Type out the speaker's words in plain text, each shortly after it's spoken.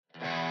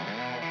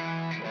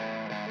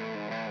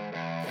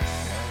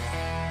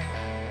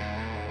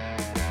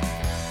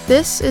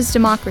This is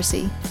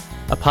Democracy,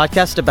 a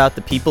podcast about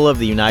the people of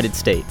the United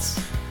States.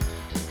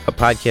 A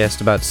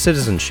podcast about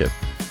citizenship.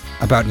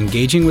 About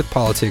engaging with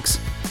politics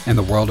and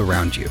the world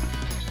around you.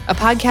 A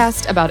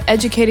podcast about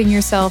educating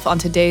yourself on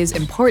today's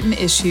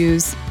important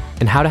issues.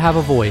 And how to have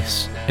a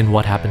voice in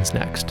what happens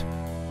next.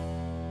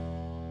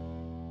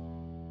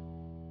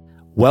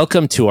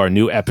 Welcome to our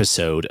new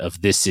episode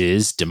of This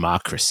is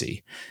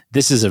Democracy.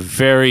 This is a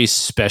very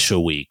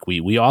special week.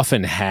 We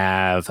often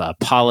have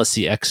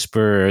policy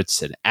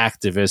experts and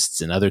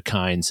activists and other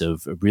kinds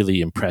of really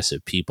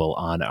impressive people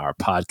on our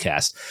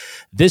podcast.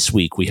 This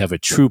week, we have a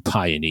true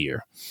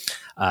pioneer.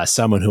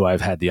 Someone who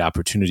I've had the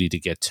opportunity to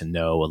get to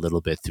know a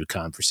little bit through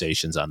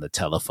conversations on the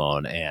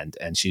telephone, and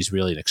she's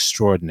really an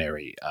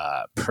extraordinary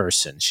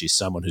person. She's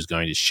someone who's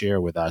going to share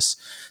with us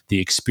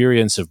the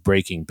experience of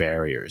breaking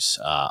barriers,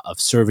 of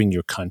serving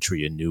your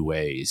country in new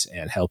ways,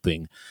 and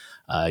helping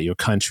your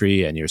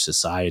country and your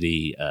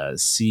society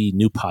see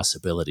new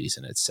possibilities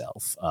in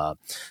itself.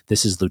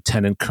 This is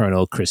Lieutenant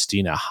Colonel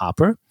Christina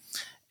Hopper.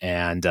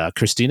 And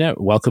Christina,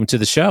 welcome to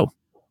the show.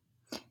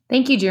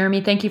 Thank you,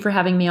 Jeremy. Thank you for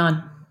having me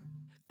on.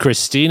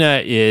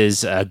 Christina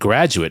is a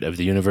graduate of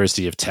the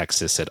University of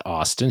Texas at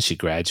Austin. She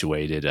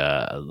graduated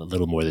a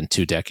little more than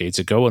 2 decades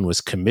ago and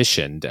was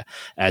commissioned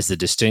as the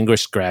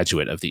Distinguished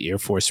Graduate of the Air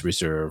Force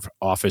Reserve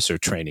Officer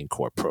Training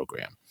Corps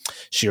program.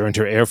 She earned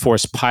her Air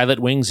Force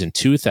pilot wings in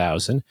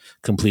 2000,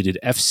 completed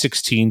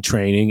F-16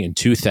 training in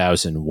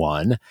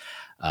 2001,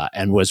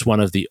 and was one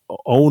of the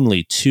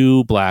only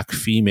 2 Black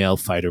female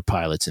fighter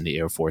pilots in the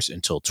Air Force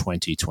until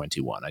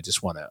 2021. I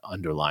just want to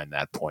underline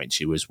that point.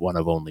 She was one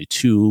of only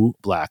 2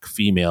 Black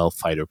female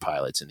fighter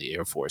pilots in the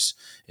Air Force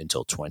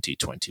until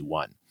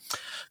 2021.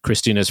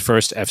 Christina's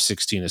first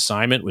F-16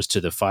 assignment was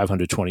to the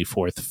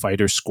 524th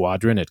Fighter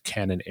Squadron at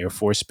Cannon Air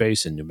Force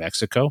Base in New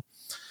Mexico.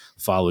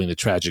 Following the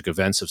tragic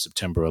events of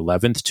September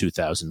 11th,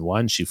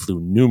 2001, she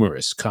flew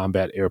numerous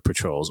combat air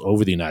patrols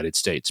over the United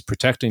States,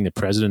 protecting the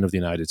President of the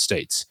United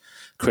States,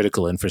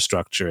 critical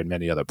infrastructure, and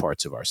many other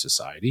parts of our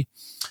society.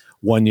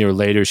 1 year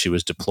later, she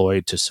was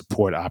deployed to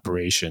support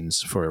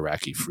operations for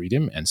Iraqi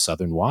Freedom and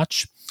Southern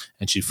Watch,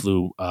 and she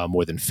flew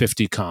more than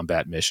 50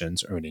 combat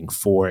missions, earning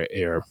 4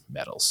 air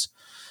medals.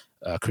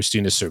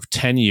 Christina served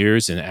 10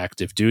 years in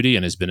active duty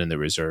and has been in the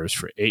reserves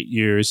for 8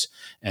 years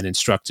and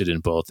instructed in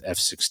both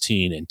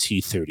F-16 and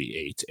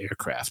T-38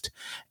 aircraft.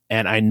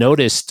 And I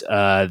noticed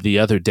the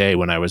other day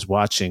when I was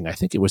watching, I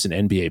think it was an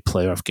NBA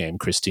playoff game,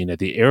 Christina,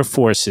 the Air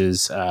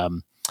Force's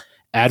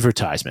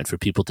advertisement for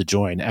people to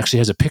join actually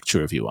has a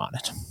picture of you on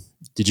it.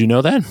 Did you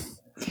know that?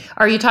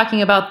 Are you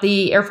talking about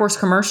the Air Force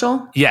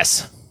commercial?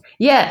 Yes.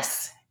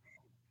 Yes.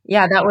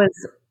 Yeah, that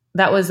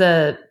was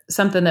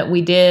something that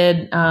we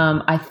did,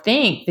 I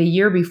think, the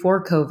year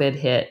before COVID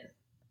hit.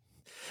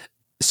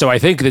 So I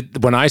think that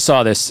when I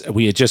saw this,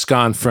 we had just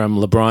gone from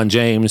LeBron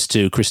James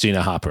to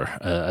Christina Hopper,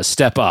 a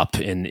step up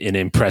in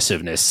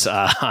impressiveness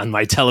on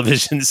my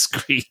television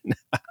screen.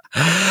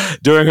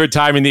 During her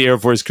time in the Air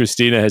Force,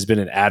 Christina has been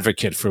an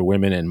advocate for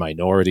women and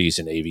minorities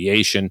in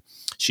aviation.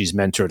 She's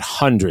mentored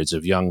hundreds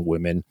of young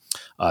women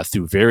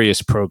through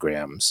various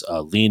programs,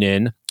 Lean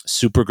In,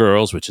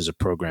 Supergirls, which is a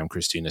program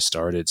Christina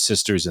started,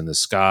 Sisters in the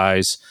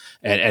Skies,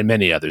 and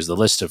many others. The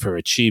list of her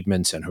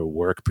achievements and her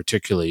work,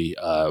 particularly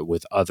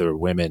with other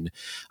women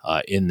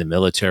in the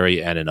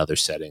military and in other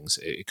settings,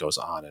 it goes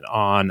on and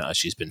on.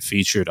 She's been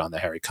featured on The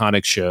Harry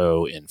Connick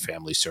Show, in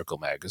Family Circle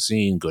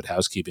magazine, Good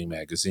Housekeeping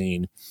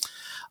magazine,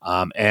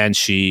 and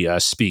she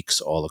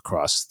speaks all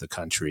across the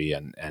country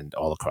and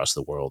all across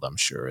the world, I'm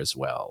sure, as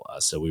well.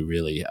 So we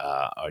really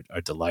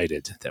are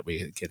delighted that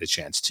we get a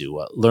chance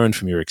to learn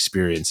from your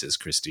experiences,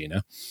 Christina.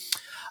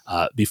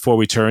 Before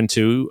we turn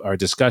to our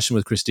discussion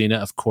with Christina,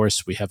 of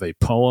course, we have a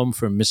poem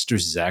from Mr.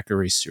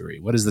 Zachary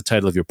Suri. What is the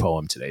title of your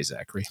poem today,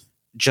 Zachary?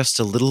 Just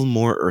a Little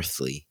More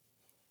Earthly.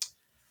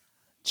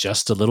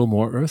 Just a Little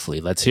More Earthly.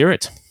 Let's hear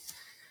it.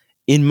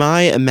 In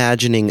my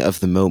imagining of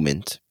the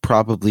moment,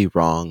 probably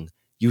wrong,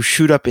 you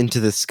shoot up into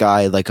the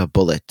sky like a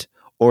bullet,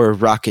 or a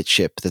rocket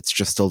ship that's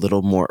just a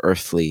little more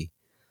earthly.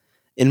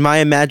 In my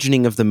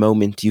imagining of the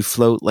moment, you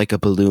float like a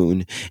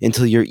balloon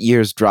until your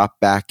ears drop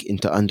back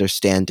into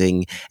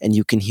understanding and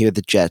you can hear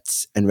the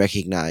jets and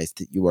recognize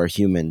that you are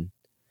human.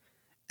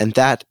 And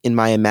that, in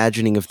my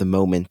imagining of the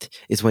moment,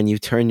 is when you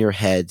turn your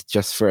head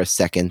just for a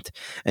second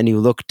and you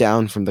look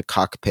down from the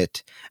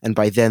cockpit, and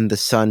by then the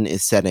sun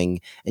is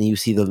setting and you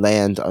see the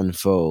land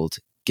unfold,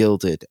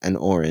 gilded and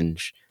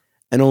orange.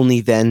 And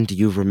only then do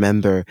you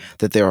remember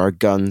that there are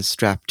guns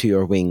strapped to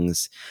your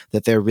wings,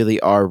 that there really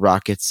are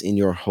rockets in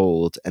your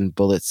hold and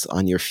bullets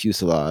on your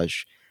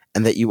fuselage,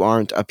 and that you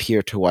aren't up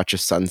here to watch a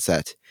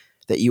sunset,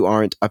 that you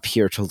aren't up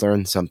here to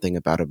learn something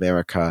about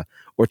America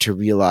or to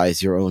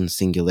realize your own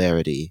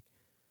singularity.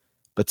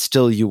 But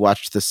still you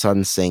watch the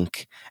sun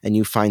sink, and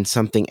you find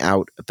something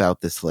out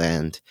about this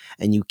land,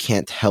 and you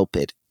can't help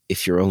it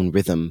if your own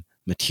rhythm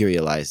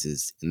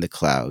materializes in the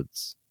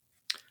clouds.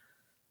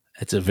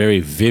 It's a very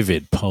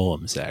vivid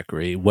poem,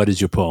 Zachary. What is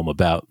your poem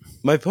about?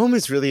 My poem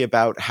is really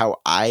about how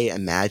I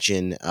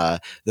imagine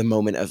the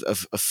moment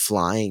of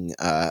flying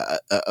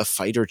a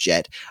fighter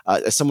jet.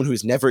 As someone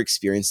who's never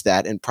experienced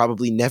that and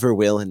probably never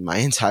will in my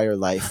entire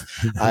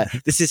life,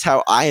 this is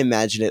how I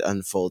imagine it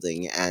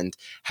unfolding, and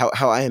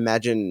how I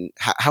imagine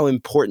how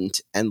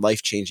important and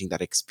life-changing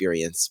that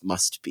experience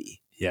must be.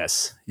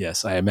 Yes,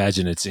 I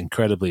imagine it's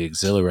incredibly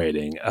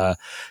exhilarating.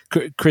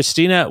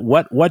 Christina,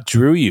 what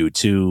drew you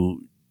to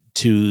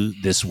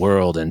this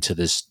world and to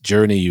this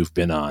journey you've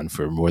been on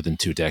for more than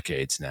 2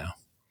 decades now?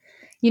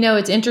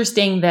 It's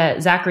interesting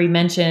that Zachary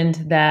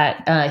mentioned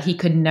that he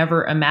could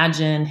never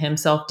imagine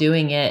himself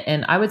doing it.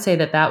 And I would say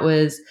that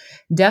was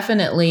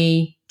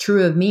definitely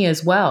true of me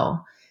as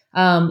well.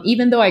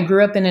 Even though I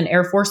grew up in an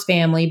Air Force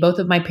family, both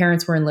of my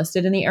parents were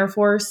enlisted in the Air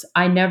Force,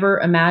 I never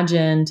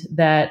imagined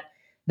that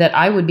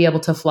I would be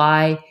able to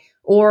fly,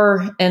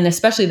 and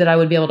especially that I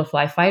would be able to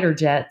fly fighter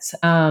jets.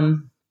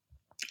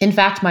 In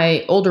fact,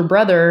 my older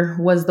brother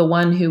was the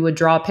one who would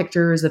draw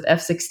pictures of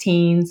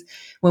F-16s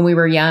when we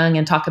were young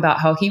and talk about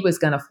how he was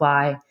going to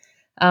fly.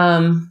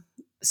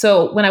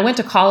 So when I went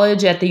to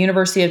college at the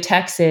University of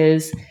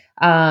Texas,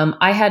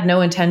 I had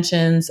no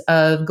intentions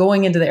of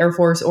going into the Air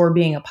Force or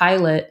being a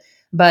pilot.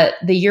 But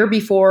the year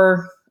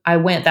before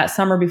that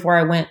summer before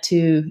I went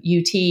to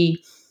UT,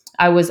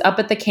 I was up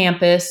at the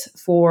campus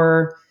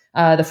for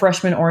the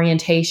freshman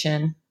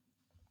orientation.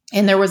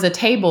 And there was a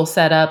table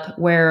set up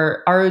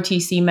where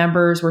ROTC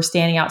members were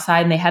standing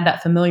outside and they had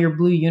that familiar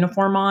blue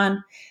uniform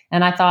on.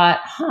 And I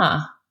thought,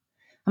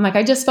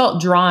 I just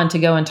felt drawn to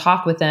go and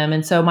talk with them.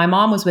 And so my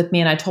mom was with me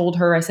and I told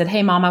her, I said,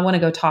 "Hey, Mom, I want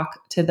to go talk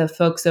to the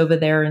folks over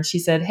there." And she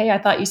said, "Hey, I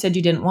thought you said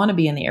you didn't want to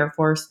be in the Air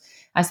Force."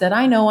 I said,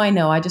 I know.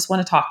 I just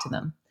want to talk to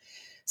them.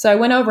 So I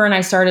went over and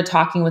I started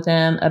talking with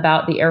them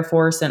about the Air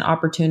Force and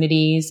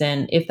opportunities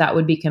and if that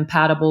would be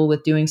compatible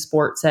with doing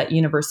sports at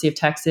University of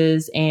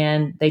Texas.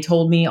 And they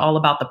told me all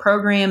about the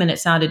program and it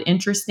sounded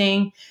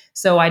interesting.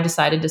 So I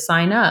decided to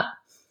sign up.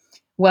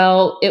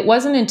 Well, it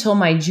wasn't until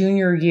my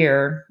junior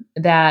year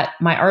that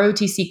my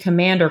ROTC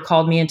commander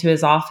called me into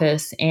his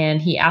office and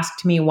he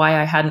asked me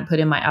why I hadn't put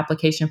in my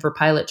application for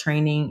pilot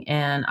training.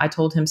 And I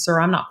told him,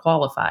 "Sir, I'm not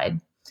qualified."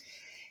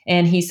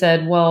 And he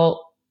said,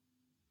 "Well,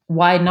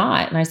 why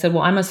not?" And I said,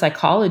 "Well, I'm a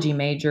psychology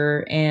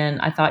major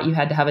and I thought you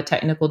had to have a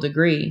technical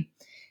degree."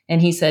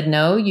 And he said,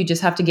 "No, you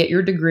just have to get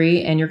your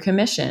degree and your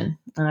commission."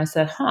 And I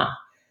said,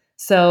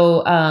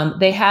 So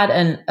they had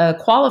a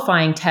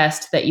qualifying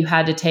test that you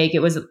had to take.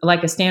 It was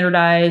like a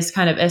standardized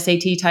kind of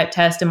SAT type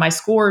test. And my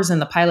scores in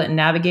the pilot and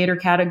navigator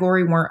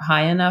category weren't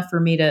high enough for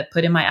me to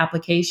put in my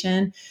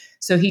application.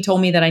 So he told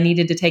me that I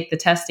needed to take the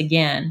test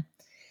again.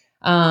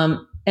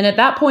 And at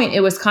that point, it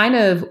was kind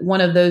of one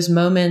of those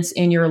moments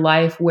in your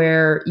life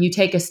where you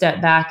take a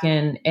step back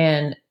and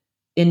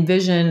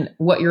envision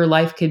what your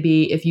life could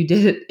be if you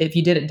did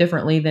it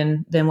differently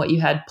than what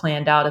you had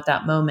planned out at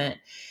that moment.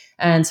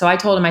 And so I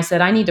told him, I said,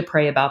 "I need to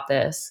pray about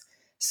this."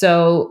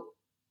 So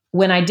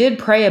when I did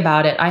pray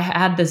about it, I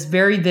had this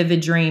very vivid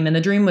dream. And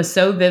the dream was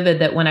so vivid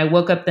that when I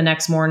woke up the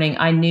next morning,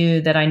 I knew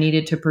that I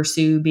needed to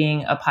pursue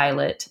being a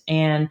pilot.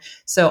 And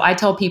so I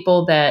tell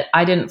people that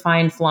I didn't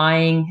find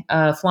flying,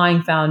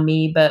 flying found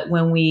me. But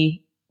when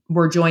we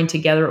were joined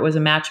together, it was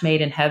a match made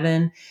in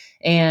heaven.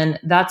 And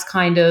that's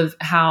kind of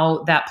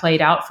how that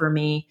played out for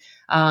me.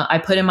 I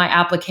put in my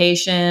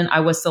application.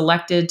 I was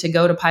selected to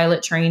go to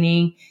pilot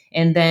training.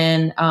 And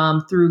then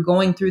through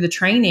going through the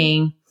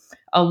training,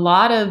 a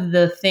lot of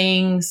the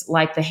things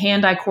like the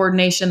hand-eye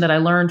coordination that I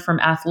learned from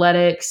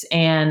athletics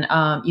and,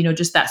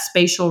 just that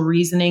spatial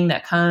reasoning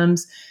that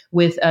comes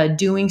with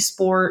doing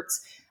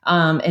sports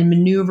and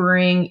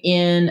maneuvering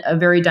in a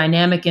very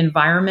dynamic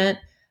environment,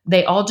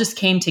 they all just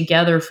came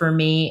together for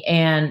me.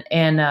 And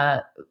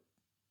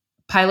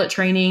pilot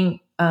training,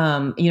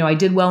 I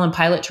did well in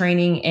pilot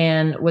training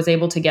and was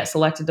able to get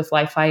selected to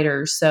fly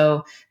fighters.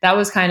 So that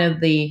was kind of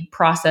the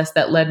process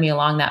that led me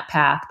along that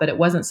path, but it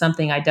wasn't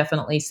something I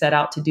definitely set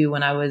out to do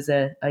when I was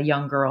a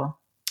young girl.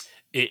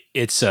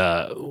 It's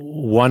a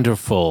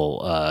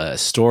wonderful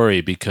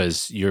story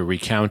because you're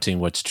recounting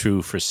what's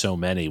true for so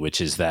many,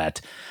 which is that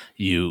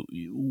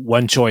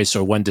one choice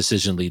or one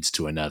decision leads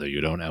to another.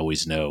 You don't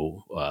always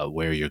know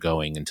where you're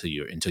going until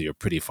you're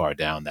pretty far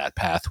down that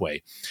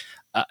pathway.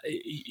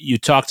 You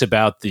talked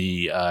about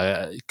the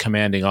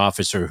commanding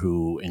officer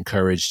who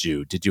encouraged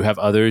you. Did you have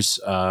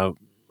others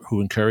who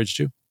encouraged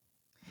you?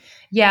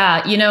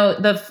 Yeah,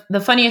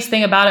 the funniest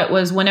thing about it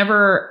was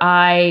whenever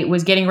I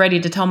was getting ready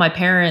to tell my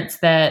parents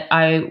that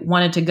I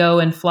wanted to go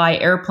and fly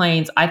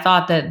airplanes, I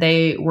thought that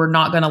they were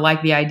not going to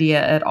like the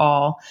idea at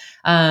all.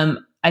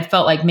 I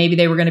felt like maybe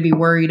they were going to be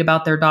worried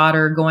about their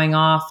daughter going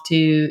off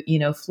to,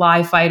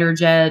 fly fighter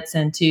jets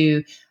and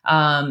to,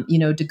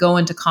 to go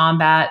into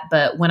combat.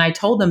 But when I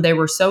told them, they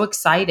were so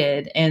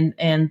excited.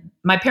 And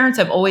my parents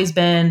have always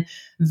been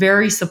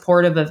very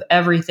supportive of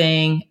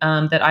everything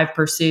that I've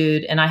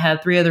pursued. And I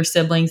had 3 other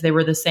siblings. They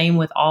were the same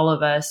with all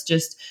of us,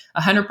 just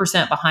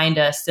 100% behind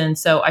us. And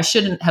so I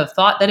shouldn't have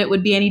thought that it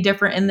would be any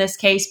different in this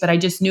case, but I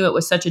just knew it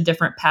was such a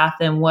different path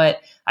than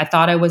what I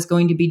thought I was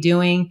going to be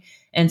doing.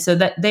 And so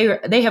that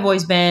they have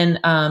always been,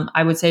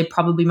 I would say,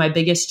 probably my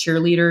biggest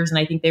cheerleaders. And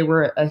I think they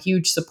were a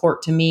huge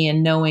support to me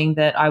in knowing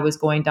that I was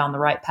going down the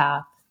right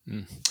path.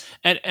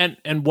 Mm.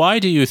 And why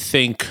do you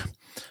think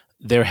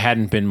there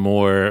hadn't been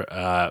more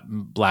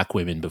Black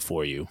women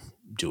before you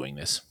doing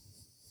this?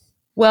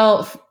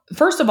 Well,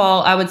 first of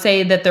all, I would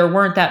say that there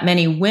weren't that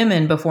many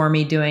women before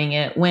me doing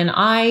it. When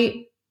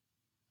I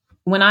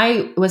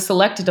was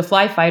selected to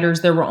fly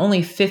fighters, there were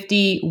only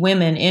 50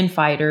 women in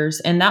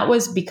fighters. And that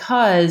was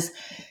because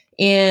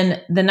in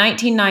the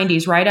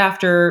 1990s, right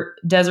after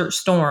Desert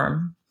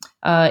Storm,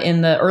 in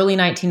the early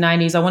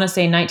 1990s, I want to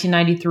say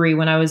 1993,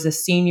 when I was a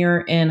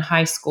senior in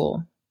high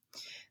school,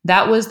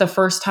 that was the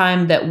first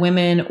time that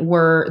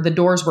the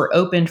doors were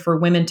opened for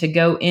women to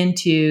go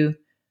into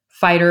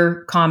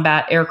fighter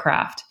combat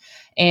aircraft.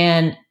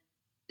 And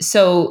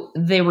so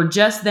they were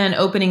just then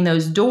opening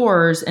those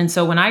doors. And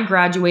so when I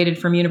graduated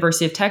from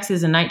University of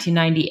Texas in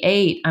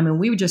 1998,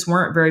 we just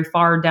weren't very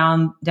far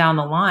down the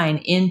line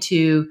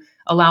into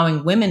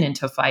allowing women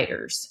into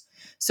fighters.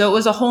 So it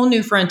was a whole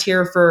new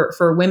frontier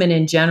for women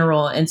in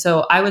general. And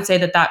so I would say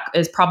that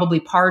is probably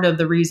part of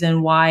the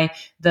reason why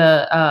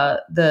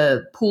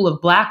the pool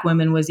of Black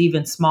women was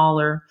even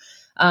smaller.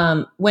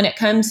 When it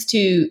comes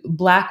to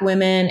Black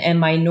women and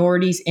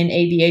minorities in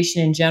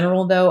aviation in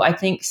general, though, I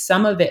think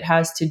some of it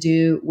has to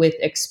do with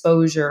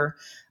exposure,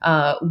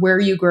 where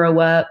you grow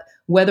up,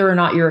 whether or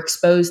not you're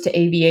exposed to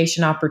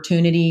aviation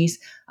opportunities,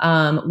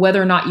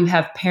 whether or not you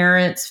have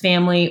parents,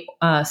 family,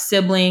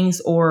 siblings,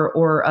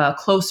 or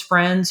close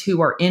friends who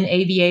are in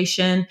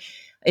aviation.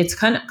 It's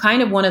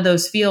kind of one of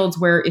those fields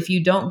where if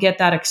you don't get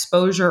that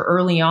exposure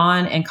early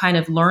on and kind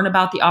of learn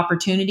about the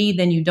opportunity,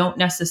 then you don't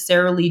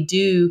necessarily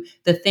do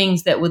the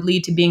things that would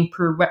lead to being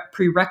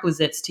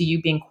prerequisites to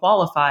you being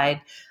qualified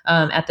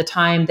at the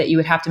time that you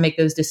would have to make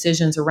those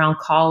decisions around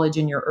college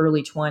in your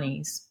early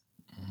 20s.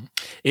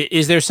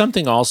 Is there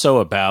something also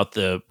about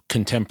the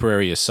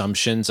contemporary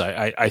assumptions?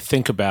 I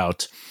think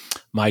about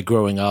my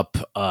growing up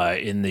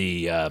in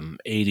the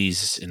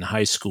 80s in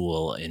high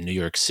school in New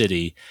York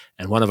City,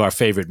 and one of our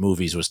favorite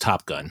movies was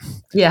Top Gun.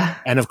 Yeah.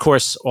 And of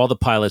course, all the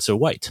pilots are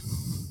white,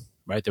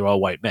 right? They're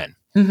all white men.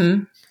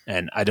 Mm-hmm.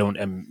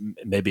 And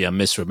maybe I'm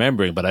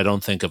misremembering, but I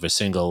don't think of a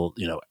single,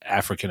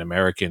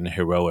 African-American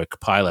heroic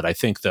pilot. I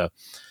think the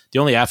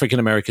only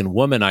African-American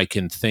woman I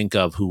can think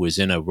of who was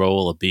in a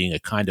role of being a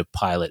kind of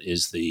pilot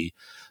is the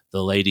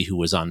lady who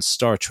was on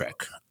Star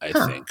Trek, I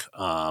think.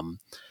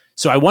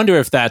 So I wonder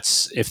if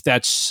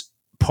that's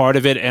part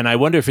of it. And I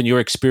wonder if in your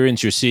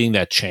experience, you're seeing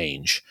that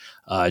change.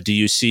 Do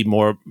you see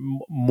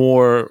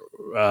more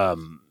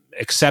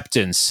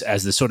acceptance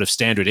as the sort of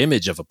standard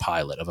image of a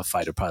pilot, of a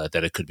fighter pilot,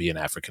 that it could be an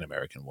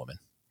African-American woman?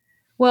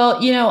 Well,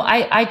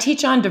 I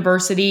teach on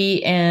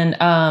diversity, and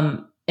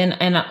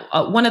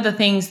one of the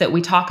things that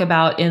we talk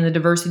about in the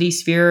diversity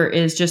sphere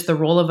is just the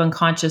role of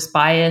unconscious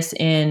bias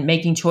in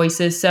making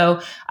choices.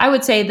 So I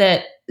would say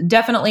that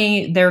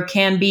definitely there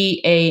can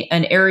be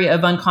an area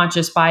of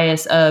unconscious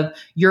bias of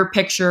your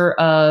picture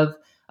of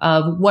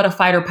what a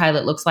fighter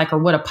pilot looks like or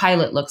what a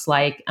pilot looks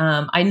like.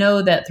 I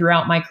know that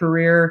throughout my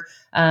career,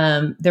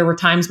 there were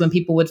times when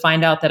people would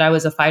find out that I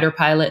was a fighter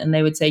pilot and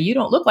they would say, "You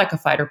don't look like a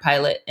fighter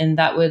pilot." And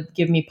that would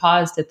give me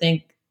pause to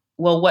think,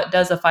 well, what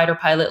does a fighter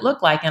pilot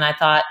look like? And I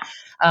thought,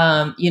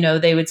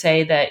 they would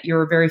say that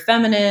you're very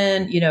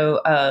feminine,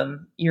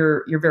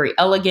 you're very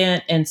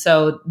elegant. And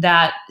so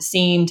that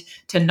seemed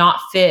to not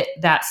fit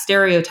that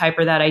stereotype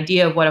or that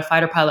idea of what a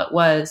fighter pilot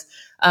was.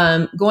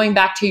 Going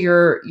back to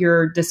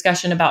your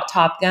discussion about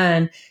Top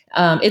Gun,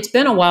 it's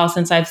been a while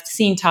since I've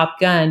seen Top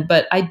Gun,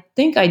 but I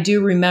think I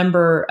do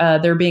remember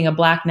there being a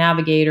Black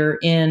navigator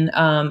in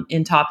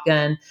Top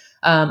Gun.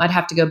 I'd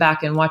have to go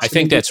back and watch. I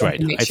think that's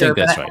right. I think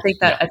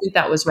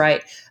that was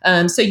right.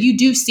 So you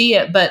do see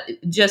it, but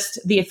just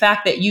the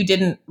fact that you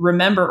didn't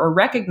remember or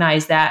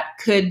recognize that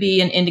could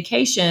be an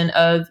indication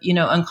of,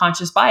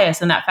 unconscious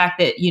bias. And that fact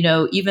that,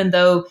 even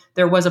though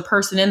there was a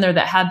person in there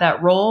that had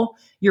that role,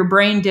 your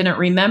brain didn't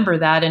remember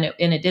that and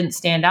it didn't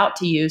stand out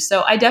to you.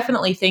 So I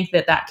definitely think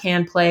that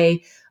can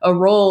play a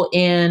role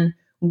in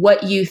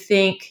what you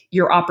think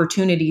your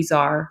opportunities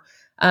are.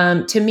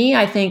 To me,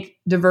 I think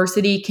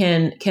diversity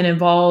can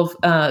involve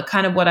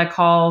kind of what I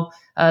call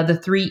the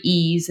 3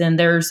 E's, and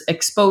there's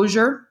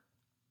exposure,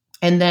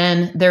 and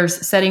then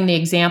there's setting the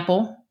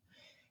example,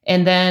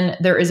 and then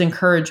there is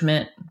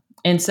encouragement.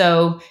 And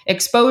so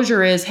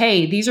exposure is,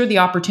 hey, these are the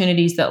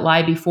opportunities that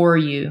lie before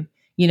you.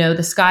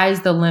 The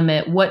sky's the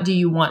limit. What do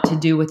you want to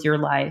do with your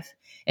life?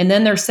 And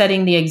then they're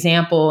setting the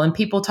example. And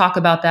people talk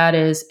about that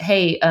as,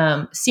 hey,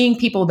 seeing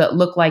people that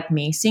look like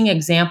me, seeing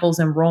examples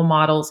and role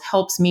models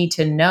helps me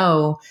to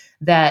know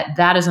that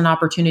that is an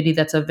opportunity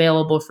that's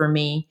available for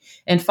me.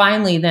 And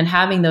finally, then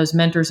having those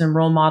mentors and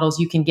role models,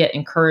 you can get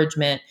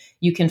encouragement.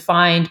 You can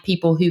find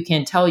people who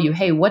can tell you,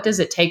 hey, what does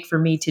it take for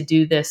me to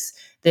do this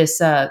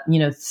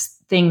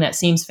thing that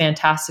seems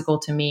fantastical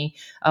to me?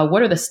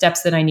 What are the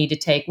steps that I need to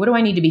take? What do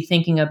I need to be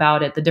thinking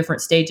about at the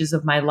different stages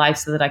of my life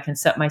so that I can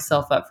set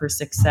myself up for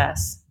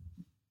success?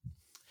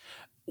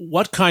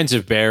 What kinds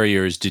of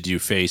barriers did you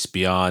face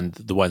beyond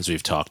the ones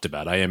we've talked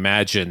about? I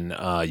imagine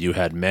you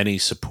had many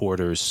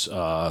supporters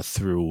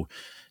through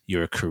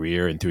your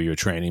career and through your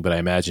training, but I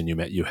imagine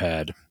you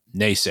had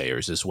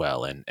naysayers as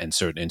well, and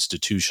certain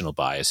institutional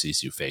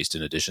biases you faced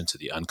in addition to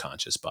the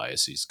unconscious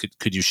biases.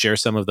 Could you share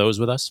some of those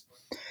with us?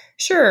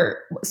 Sure.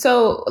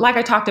 So like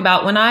I talked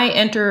about, when I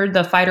entered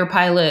the fighter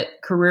pilot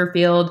career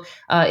field,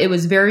 it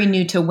was very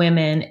new to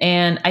women.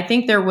 And I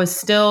think there was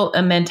still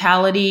a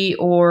mentality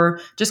or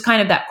just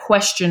kind of that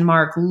question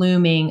mark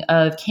looming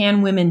of,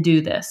 can women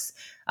do this?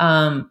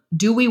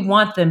 Do we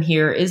want them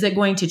here? Is it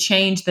going to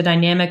change the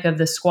dynamic of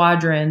the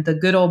squadron, the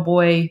good old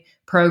boy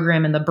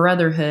program and the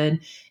brotherhood?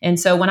 And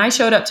so when I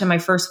showed up to my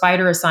first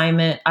fighter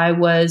assignment, I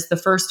was the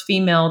first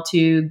female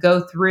to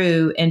go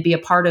through and be a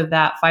part of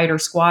that fighter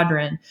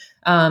squadron.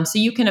 So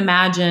you can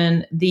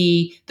imagine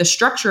the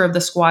structure of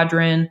the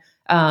squadron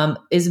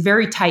is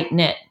very tight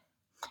knit,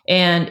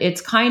 and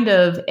it's kind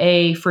of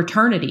a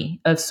fraternity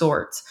of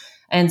sorts.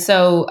 And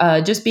so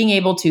just being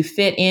able to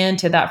fit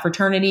into that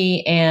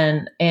fraternity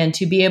and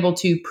to be able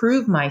to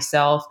prove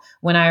myself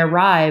when I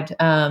arrived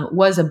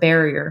was a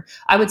barrier.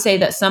 I would say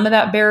that some of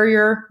that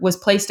barrier was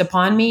placed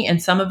upon me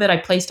and some of it I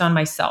placed on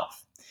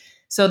myself.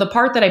 So the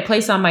part that I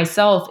place on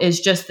myself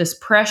is just this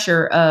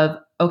pressure of,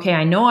 okay,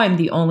 I know I'm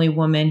the only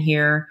woman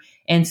here.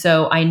 And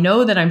so I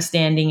know that I'm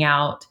standing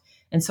out.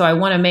 And so I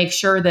want to make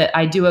sure that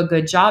I do a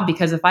good job,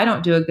 because if I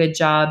don't do a good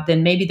job,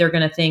 then maybe they're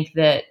going to think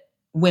that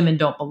women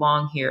don't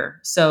belong here.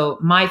 So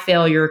my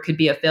failure could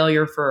be a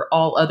failure for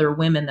all other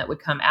women that would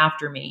come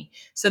after me.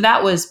 So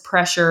that was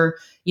pressure,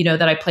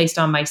 that I placed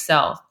on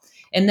myself.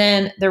 And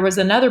then there was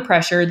another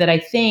pressure that I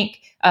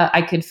think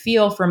I could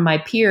feel from my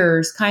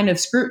peers kind of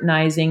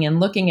scrutinizing and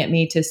looking at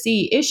me to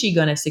see, is she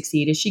going to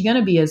succeed? Is she going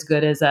to be as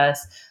good as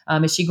us?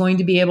 Is she going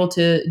to be able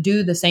to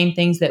do the same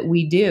things that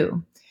we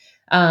do?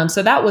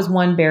 So that was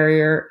one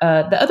barrier.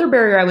 The other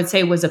barrier I would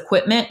say was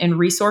equipment and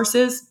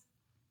resources.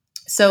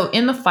 So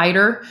in the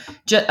fighter,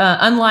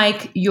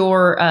 unlike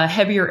your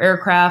heavier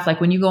aircraft,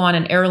 like when you go on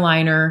an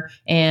airliner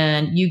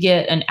and you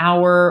get an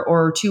hour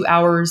or 2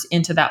 hours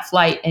into that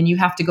flight and you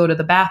have to go to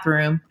the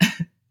bathroom,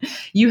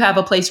 you have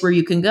a place where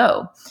you can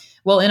go.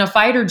 Well, in a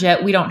fighter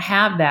jet, we don't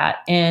have that.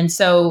 And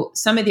so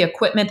some of the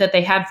equipment that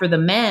they had for the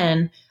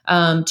men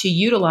to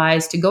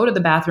utilize to go to the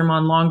bathroom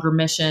on longer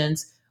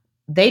missions,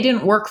 they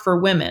didn't work for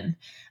women.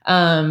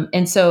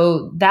 And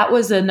so that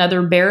was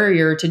another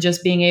barrier to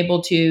just being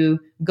able to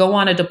go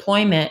on a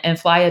deployment and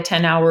fly a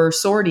 10-hour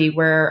sortie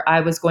where I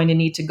was going to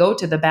need to go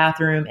to the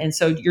bathroom. And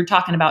so you're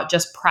talking about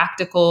just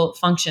practical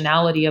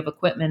functionality of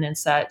equipment and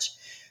such.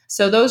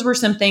 So those were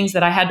some things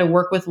that I had to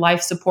work with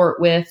life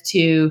support with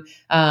to,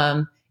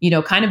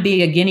 kind of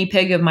be a guinea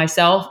pig of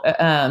myself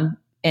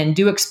and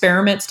do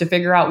experiments to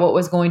figure out what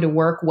was going to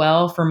work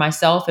well for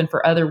myself and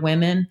for other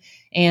women.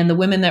 And the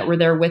women that were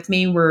there with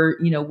me were,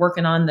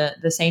 working on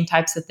the same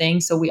types of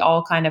things. So we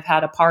all kind of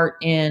had a part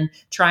in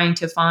trying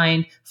to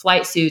find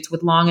flight suits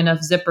with long enough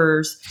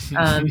zippers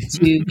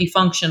to be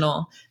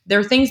functional. There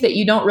are things that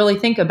you don't really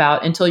think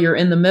about until you're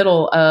in the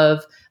middle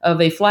of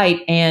a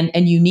flight and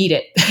you need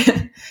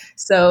it.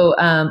 So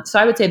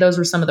I would say those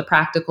were some of the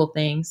practical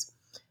things.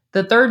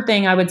 The third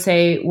thing I would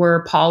say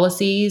were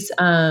policies.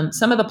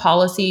 Some of the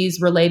policies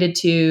related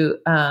to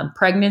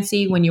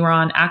pregnancy when you were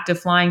on active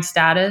flying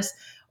status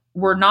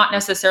were not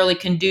necessarily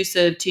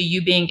conducive to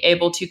you being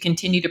able to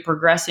continue to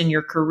progress in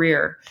your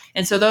career.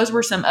 And so those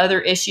were some other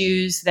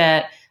issues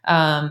that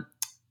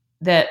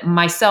that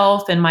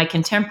myself and my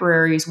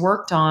contemporaries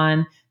worked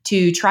on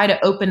to try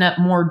to open up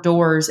more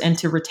doors and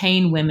to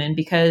retain women,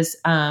 because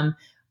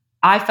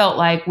I felt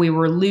like we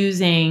were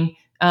losing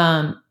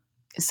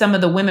some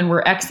of the women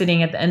were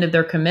exiting at the end of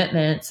their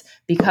commitments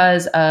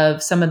because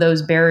of some of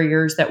those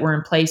barriers that were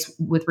in place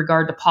with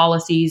regard to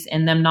policies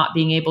and them not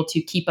being able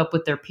to keep up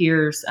with their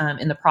peers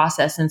in the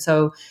process. And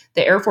so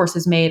the Air Force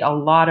has made a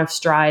lot of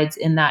strides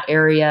in that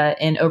area.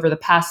 And over the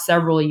past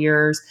several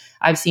years,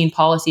 I've seen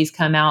policies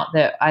come out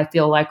that I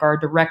feel like are a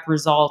direct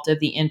result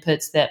of the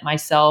inputs that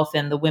myself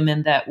and the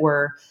women that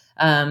were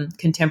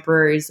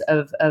contemporaries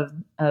of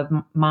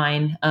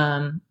mine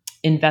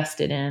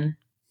invested in.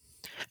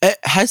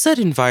 Has that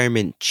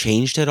environment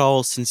changed at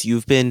all since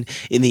you've been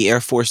in the Air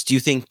Force? Do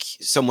you think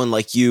someone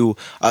like you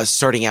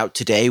starting out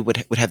today would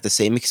have the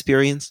same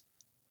experience?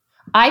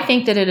 I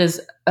think that it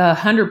is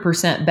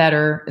 100%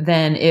 better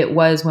than it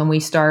was when we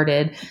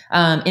started.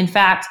 In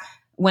fact,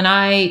 when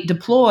I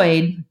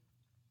deployed,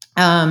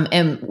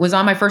 and was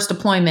on my first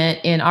deployment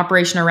in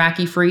Operation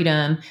Iraqi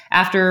Freedom.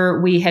 After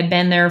we had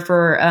been there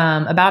for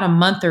about a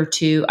month or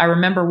two, I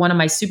remember one of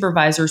my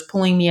supervisors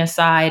pulling me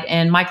aside,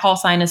 and my call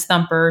sign is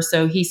Thumper.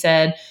 So he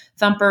said,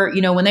 Thumper,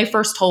 when they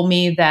first told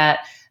me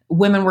that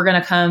women were going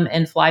to come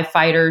and fly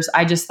fighters,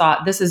 I just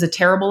thought, this is a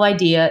terrible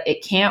idea.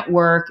 It can't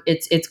work.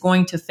 It's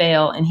going to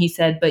fail. And he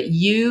said, but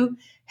you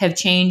have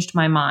changed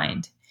my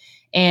mind.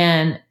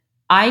 And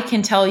I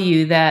can tell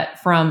you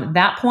that from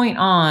that point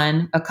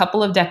on, a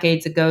couple of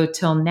decades ago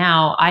till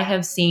now, I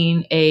have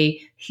seen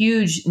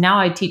now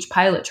I teach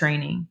pilot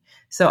training.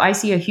 So I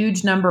see a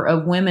huge number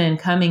of women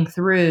coming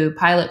through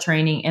pilot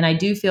training. And I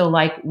do feel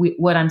like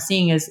what I'm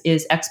seeing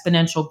is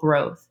exponential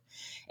growth.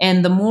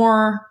 And the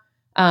more,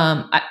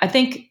 I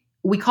think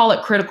we call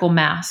it critical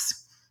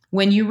mass.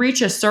 When you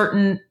reach a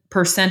certain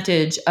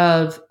percentage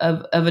of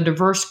a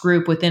diverse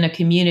group within a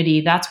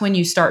community, that's when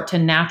you start to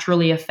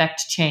naturally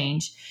affect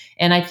change.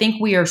 And I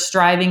think we are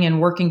striving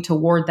and working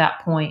toward that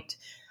point.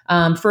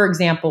 For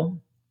example,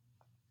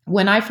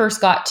 when I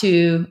first got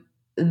to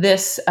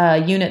this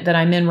unit that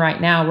I'm in right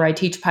now, where I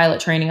teach pilot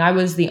training, I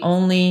was the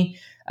only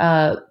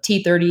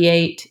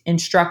T-38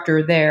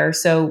 instructor there.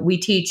 So we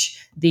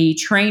teach the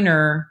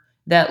trainer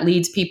that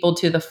leads people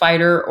to the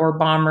fighter or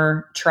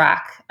bomber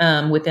track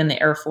within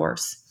the Air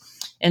Force.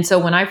 And so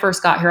when I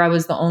first got here, I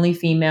was the only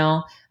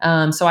female.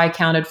 So I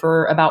accounted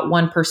for about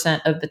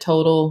 1% of the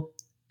total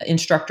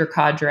instructor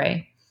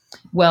cadre.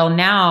 Well,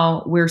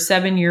 now we're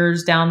 7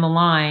 years down the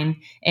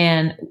line.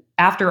 And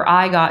after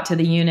I got to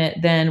the unit,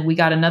 then we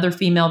got another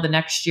female the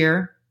next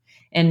year.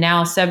 And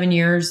now 7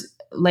 years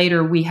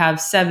later, we have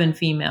 7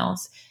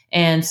 females.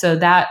 And so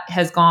that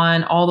has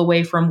gone all the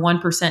way from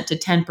 1% to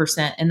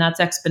 10%, and that's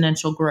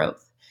exponential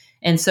growth.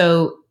 And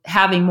so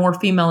having more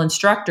female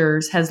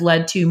instructors has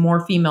led to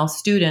more female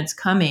students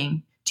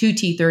coming to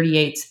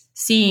T-38s,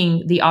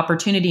 seeing the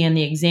opportunity and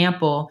the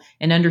example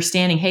and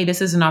understanding, hey,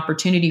 this is an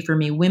opportunity for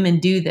me. Women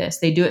do this.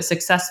 They do it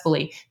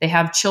successfully. They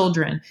have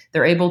children.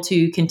 They're able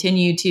to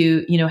continue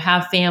to,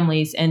 have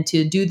families and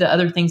to do the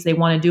other things they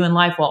want to do in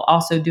life while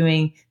also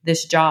doing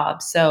this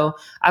job. So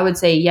I would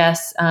say,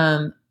 yes,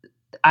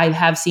 I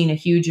have seen a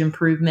huge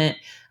improvement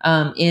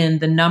in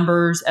the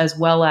numbers as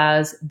well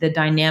as the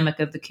dynamic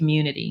of the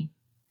community.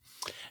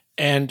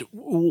 And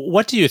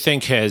what do you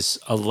think has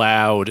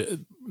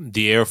allowed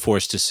the Air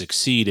Force to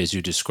succeed, as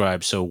you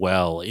described so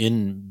well,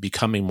 in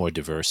becoming more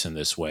diverse in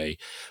this way,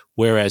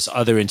 whereas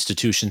other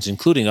institutions,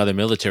 including other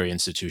military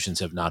institutions,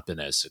 have not been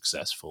as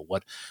successful?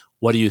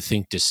 What do you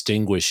think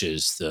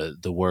distinguishes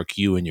the work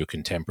you and your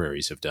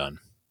contemporaries have done?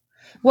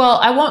 Well,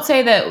 I won't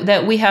say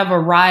that we have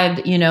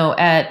arrived,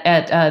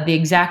 at the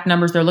exact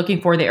numbers they're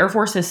looking for. The Air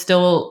Force is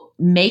still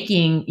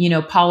making,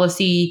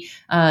 policy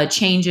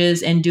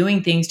changes and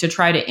doing things to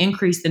try to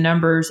increase the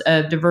numbers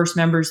of diverse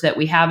members that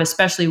we have,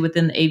 especially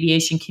within the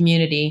aviation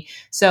community.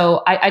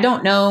 So I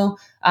don't know.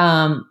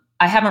 I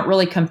haven't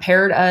really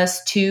compared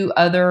us to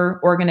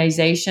other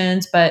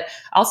organizations, but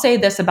I'll say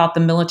this about the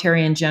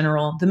military in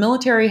general. The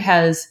military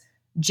has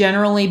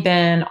generally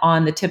been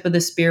on the tip of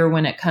the spear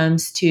when it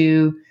comes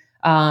to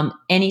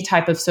any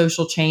type of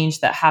social change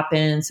that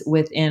happens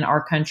within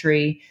our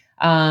country.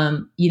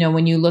 When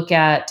you look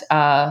at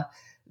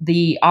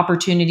the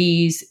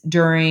opportunities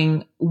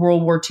during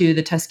World War II,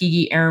 the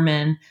Tuskegee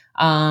Airmen,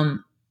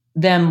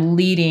 them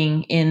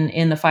leading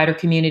in the fighter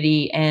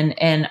community.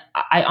 And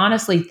I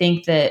honestly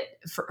think that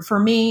for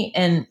me,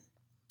 and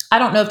I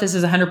don't know if this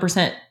is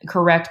 100%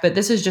 correct, but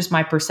this is just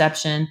my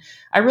perception.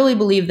 I really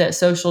believe that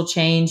social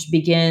change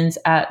begins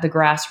at the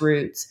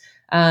grassroots.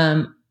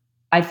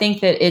 I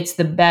think that it's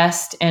the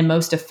best and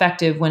most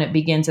effective when it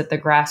begins at the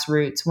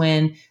grassroots,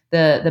 when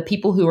the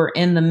people who are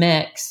in the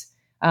mix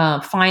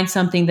find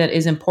something that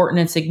is important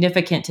and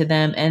significant to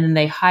them, and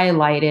they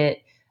highlight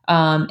it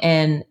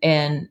and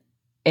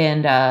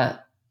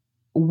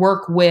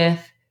work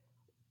with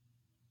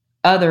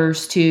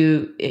others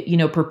to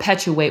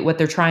perpetuate what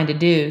they're trying to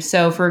do.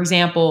 So, for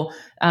example,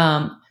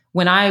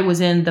 when I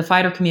was in the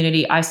fighter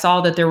community, I saw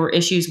that there were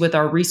issues with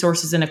our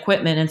resources and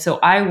equipment. And so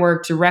I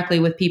worked directly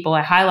with people.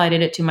 I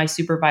highlighted it to my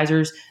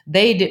supervisors.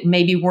 They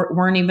maybe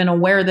weren't even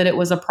aware that it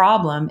was a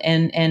problem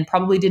and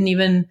probably didn't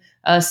even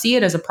see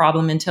it as a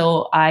problem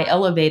until I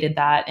elevated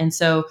that. And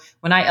so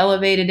when I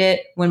elevated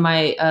it, when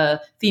my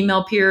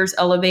female peers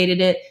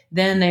elevated it,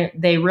 then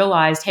they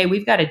realized, hey,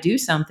 we've got to do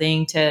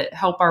something to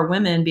help our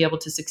women be able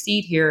to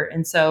succeed here.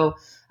 And so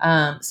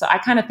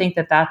I kind of think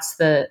that that's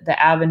the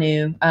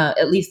avenue,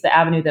 at least the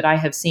avenue that I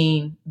have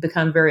seen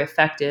become very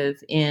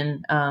effective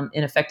in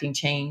affecting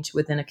change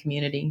within a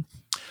community.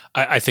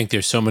 I think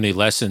there's so many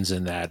lessons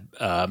in that.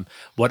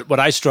 What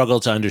I struggle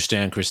to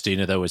understand,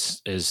 Christina, though,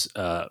 is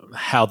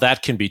how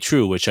that can be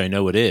true, which I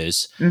know it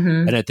is.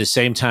 Mm-hmm. And at the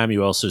same time,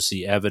 you also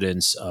see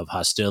evidence of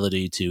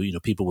hostility to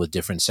people with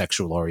different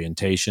sexual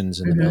orientations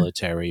in mm-hmm. the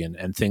military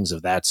and things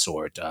of that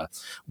sort.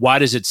 Why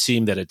does it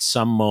seem that at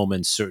some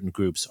moments certain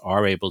groups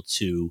are able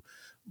to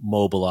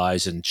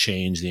mobilize and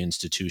change the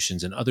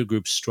institutions and other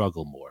groups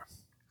struggle more?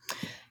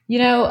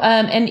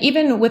 And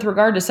even with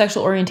regard to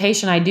sexual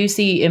orientation, I do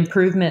see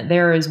improvement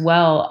there as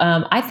well.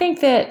 I think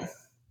that,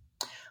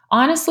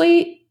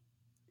 honestly,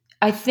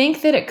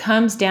 it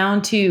comes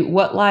down to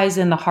what lies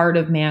in the heart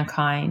of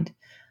mankind.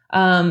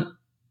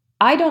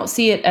 I don't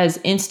see it as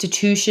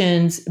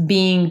institutions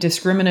being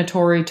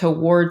discriminatory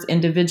towards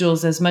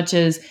individuals as much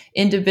as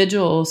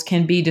individuals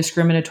can be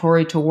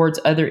discriminatory towards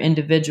other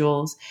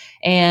individuals.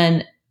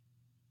 And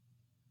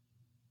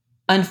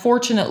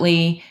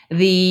unfortunately,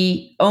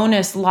 the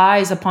onus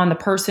lies upon the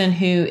person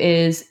who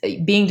is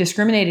being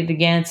discriminated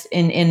against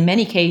in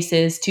many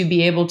cases to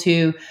be able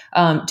to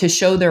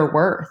show their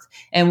worth.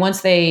 And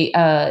once they,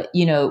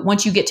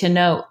 once you get to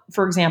know,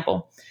 for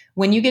example,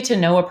 when you get to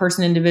know a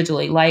person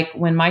individually, like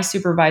when my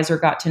supervisor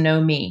got to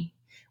know me,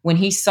 when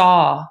he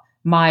saw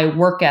my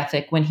work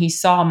ethic, when he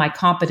saw my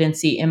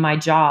competency in my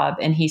job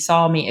and he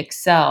saw me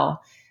excel,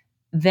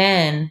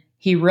 then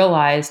he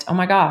realized, oh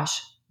my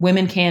gosh,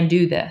 women can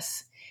do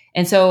this.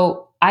 And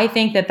so I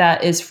think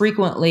that is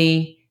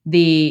frequently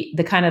the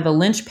kind of the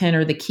linchpin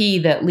or the key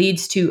that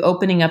leads to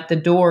opening up the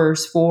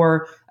doors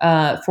for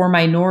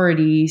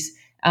minorities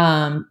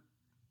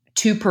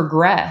to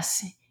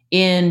progress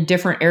in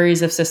different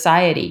areas of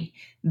society.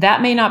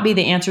 That may not be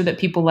the answer that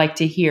people like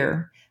to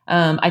hear.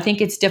 I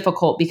think it's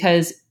difficult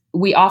because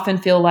we often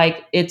feel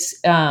like it's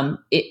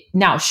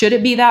now, should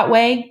it be that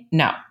way?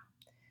 No.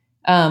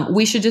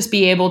 We should just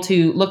be able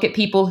to look at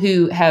people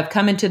who have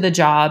come into the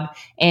job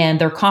and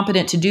they're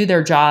competent to do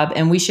their job.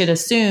 And we should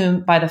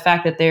assume by the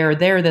fact that they're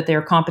there, that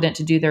they're competent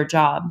to do their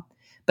job.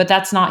 But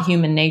that's not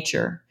human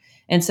nature.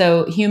 And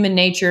so human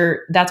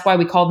nature, that's why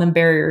we call them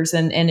barriers.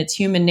 And it's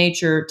human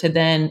nature to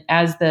then,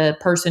 as the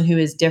person who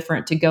is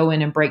different, to go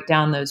in and break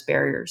down those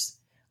barriers.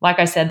 Like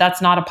I said,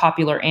 that's not a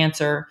popular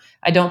answer.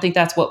 I don't think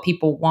that's what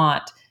people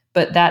want,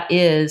 but that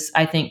is,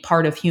 I think,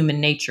 part of human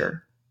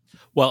nature.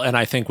 Well, and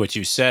I think what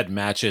you said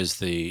matches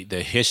the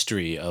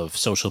history of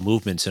social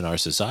movements in our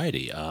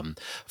society.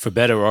 For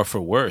better or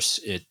for worse,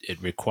 it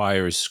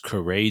requires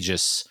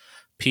courageous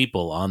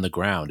people on the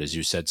ground, as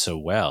you said so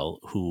well,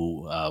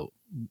 who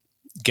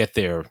get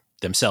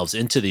themselves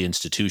into the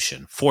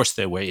institution, force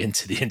their way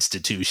into the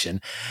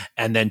institution,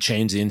 and then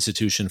change the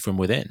institution from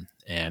within.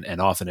 And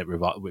often it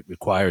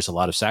requires a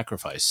lot of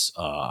sacrifice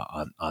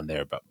on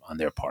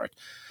their part.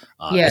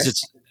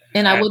 Yes.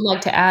 And I would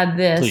like to add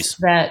this, please,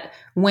 that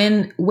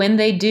when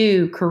they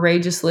do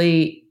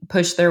courageously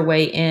push their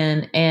way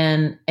in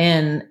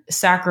and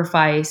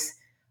sacrifice,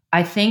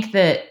 I think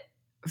that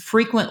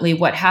frequently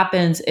what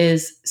happens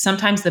is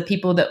sometimes the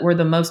people that were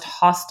the most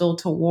hostile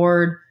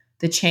toward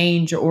the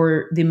change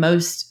or the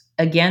most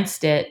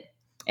against it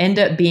end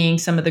up being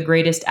some of the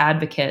greatest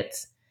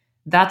advocates.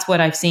 That's what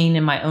I've seen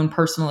in my own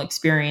personal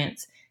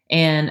experience.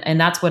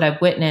 And that's what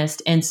I've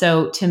witnessed. And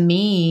so to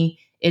me,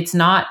 it's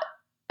not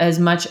as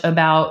much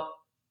about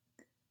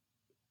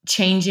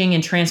changing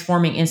and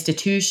transforming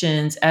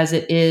institutions as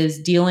it is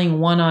dealing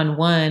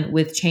one-on-one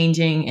with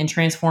changing and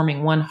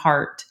transforming one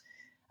heart.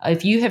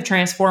 If you have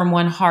transformed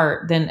one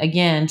heart, then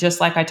again,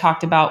 just like I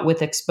talked about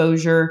with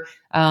exposure,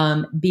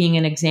 being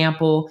an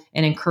example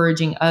and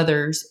encouraging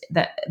others,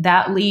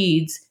 that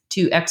leads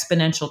to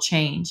exponential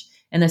change.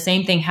 And the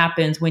same thing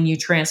happens when you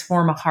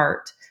transform a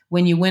heart.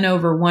 When you win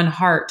over one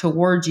heart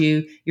towards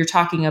you, you're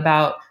talking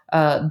about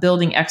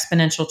building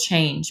exponential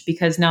change,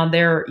 because now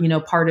they're,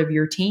 part of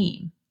your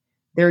team.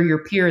 They're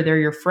your peer, they're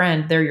your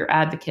friend, they're your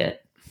advocate.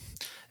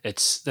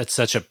 That's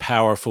such a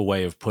powerful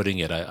way of putting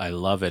it. I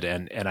love it.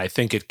 And I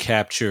think it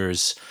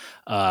captures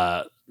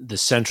the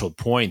central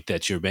point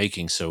that you're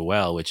making so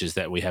well, which is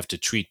that we have to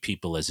treat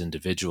people as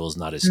individuals,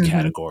 not as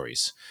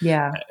categories.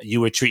 Yeah.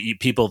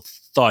 People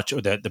thought,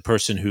 or that the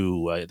person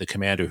who, the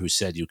commander who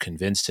said you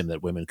convinced him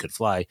that women could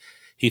fly,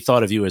 he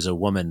thought of you as a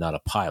woman, not a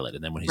pilot.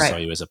 And then when he saw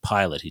you as a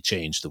pilot, he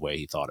changed the way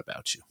he thought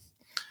about you.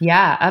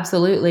 Yeah,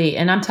 absolutely.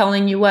 And I'm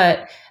telling you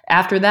what,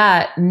 after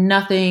that,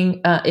 nothing,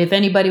 if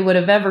anybody would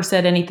have ever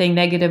said anything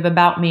negative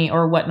about me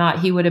or whatnot,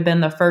 he would have been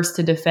the first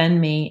to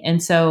defend me.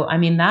 And so,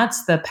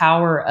 that's the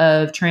power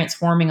of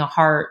transforming a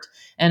heart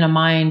and a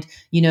mind,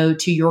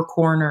 to your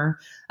corner.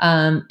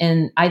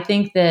 And I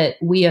think that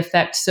we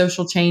affect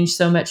social change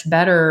so much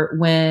better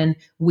when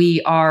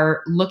we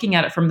are looking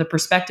at it from the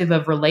perspective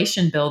of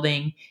relation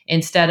building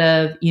instead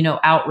of,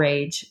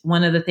 outrage.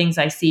 One of the things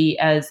I see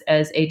as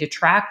a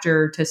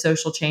detractor to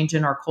social change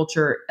in our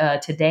culture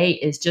today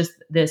is just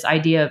this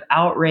idea of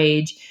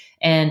outrage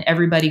and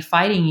everybody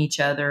fighting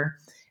each other.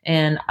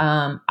 And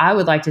I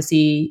would like to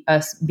see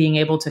us being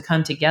able to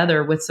come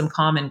together with some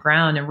common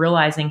ground and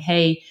realizing,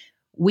 hey,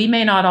 we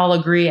may not all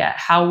agree at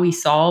how we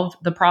solve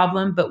the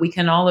problem, but we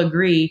can all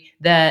agree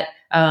that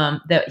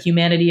that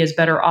humanity is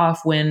better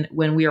off when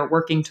we are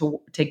working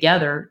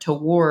together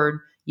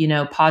toward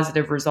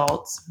positive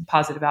results,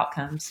 positive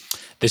outcomes.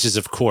 This is,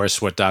 of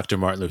course, what Dr.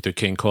 Martin Luther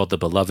King called the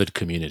beloved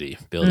community,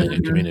 building a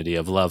community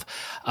of love.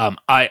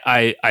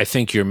 I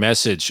think your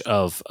message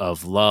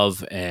of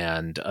love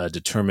and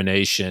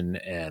determination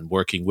and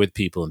working with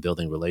people and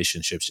building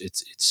relationships,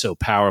 it's so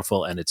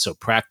powerful and it's so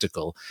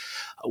practical.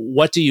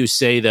 What do you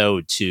say,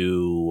 though,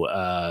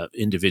 to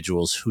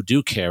individuals who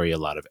do carry a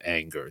lot of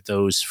anger?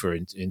 Those, for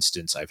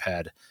instance, I've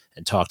had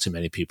and talked to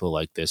many people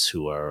like this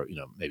who are,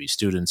 maybe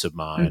students of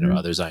mine or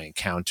others I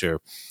encounter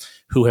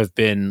who have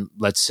been,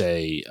 let's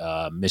say,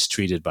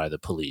 mistreated by the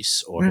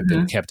police or have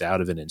been kept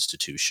out of an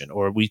institution,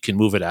 or we can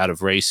move it out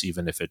of race,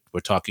 even if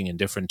we're talking in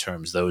different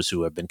terms, those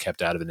who have been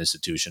kept out of an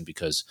institution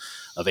because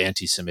of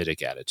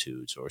anti-Semitic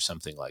attitudes or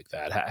something like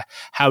that.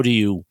 How do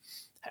you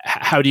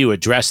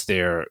address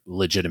their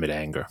legitimate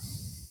anger?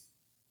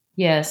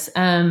 Yes.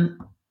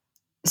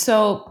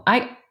 So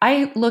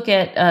I look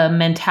at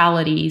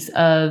mentalities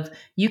of,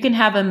 you can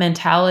have a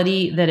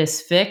mentality that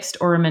is fixed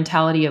or a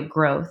mentality of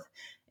growth.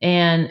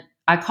 And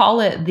I call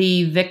it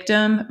the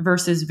victim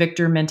versus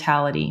victor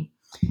mentality.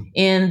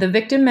 In the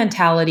victim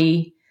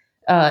mentality,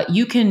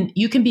 you can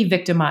be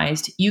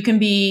victimized, you can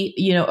be,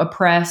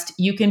 oppressed,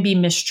 you can be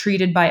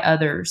mistreated by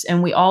others.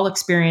 And we all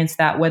experience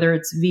that, whether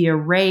it's via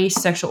race,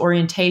 sexual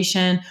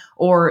orientation,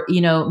 or,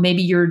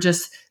 maybe you're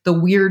just the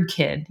weird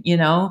kid.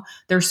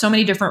 There's so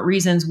many different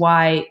reasons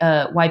why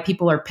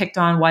people are picked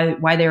on,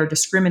 why they are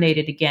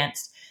discriminated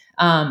against.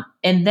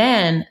 And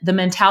then the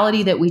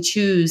mentality that we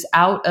choose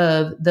out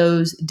of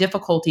those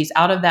difficulties,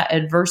 out of that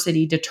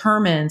adversity,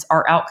 determines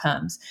our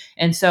outcomes.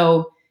 And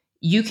so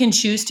you can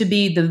choose to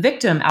be the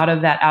victim out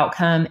of that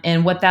outcome.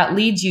 And what that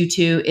leads you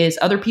to is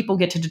other people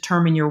get to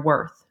determine your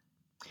worth.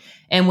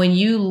 And when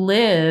you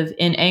live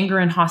in anger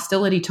and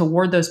hostility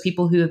toward those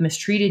people who have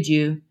mistreated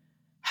you,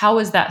 how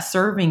is that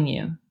serving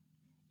you?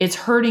 It's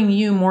hurting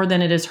you more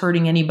than it is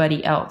hurting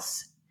anybody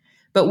else.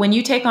 But when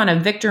you take on a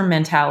victor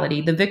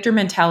mentality, the victor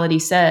mentality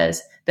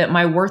says that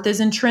my worth is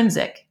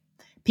intrinsic.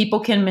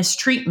 People can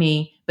mistreat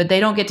me, but they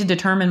don't get to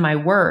determine my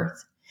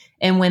worth.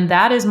 And when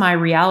that is my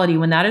reality,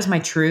 when that is my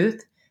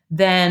truth,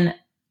 then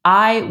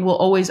I will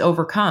always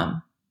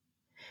overcome,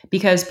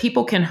 because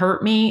people can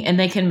hurt me and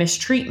they can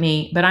mistreat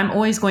me, but I'm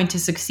always going to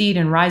succeed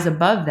and rise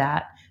above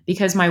that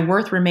because my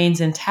worth remains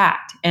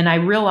intact. And I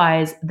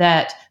realize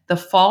that the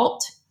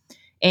fault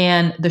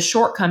and the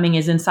shortcoming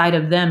is inside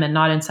of them and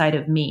not inside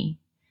of me.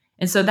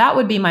 And so that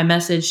would be my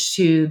message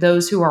to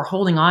those who are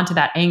holding on to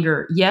that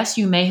anger. Yes,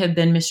 you may have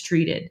been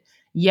mistreated.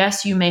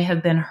 Yes, you may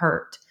have been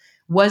hurt.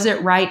 Was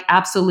it right?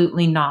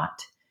 Absolutely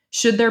not.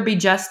 Should there be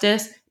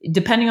justice?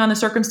 Depending on the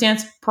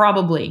circumstance,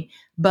 probably.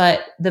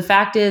 But the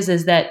fact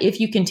is that if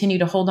you continue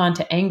to hold on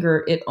to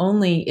anger, it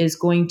only is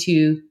going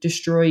to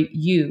destroy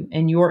you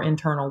and your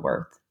internal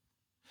worth.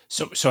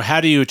 So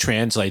how do you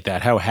translate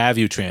that? How have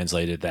you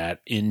translated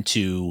that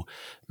into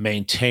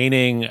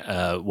maintaining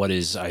what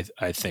is, I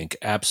think,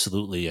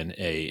 absolutely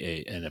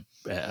an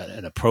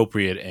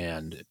appropriate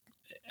and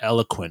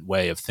eloquent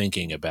way of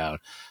thinking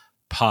about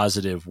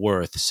positive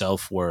worth,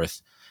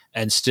 self-worth,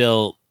 and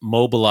still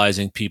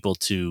mobilizing people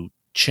to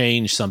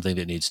change something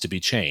that needs to be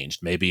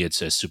changed? Maybe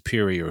it's a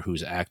superior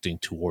who's acting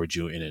toward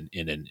you in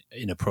an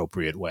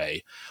inappropriate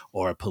way,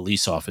 or a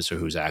police officer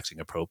who's acting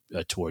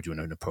toward you in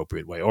an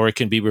appropriate way, or it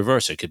can be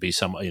reverse. It could be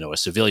a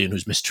civilian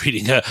who's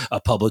mistreating a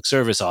public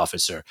service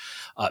officer.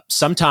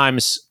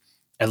 Sometimes,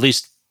 at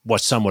least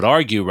what some would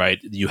argue, right,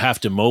 you have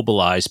to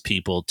mobilize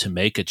people to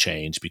make a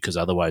change, because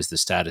otherwise the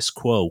status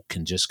quo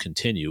can just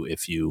continue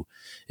if you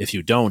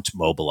don't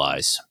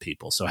mobilize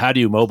people. So how do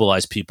you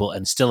mobilize people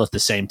and still at the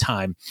same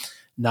time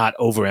not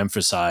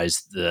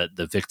overemphasize the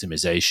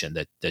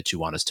victimization that you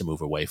want us to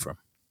move away from?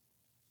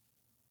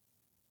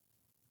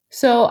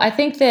 So I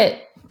think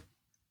that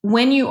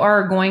when you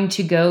are going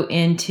to go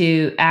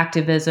into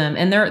activism,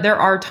 and there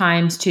are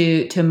times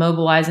to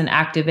mobilize and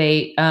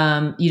activate,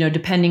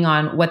 depending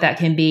on what that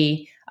can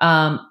be.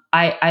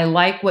 I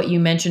like what you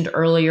mentioned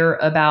earlier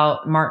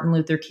about Martin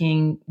Luther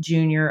King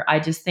Jr. I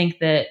just think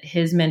that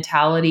his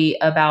mentality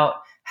about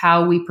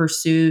how we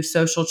pursue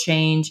social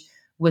change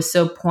was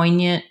so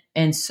poignant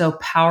and so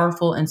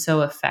powerful and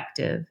so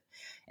effective.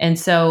 And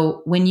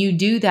so when you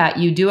do that,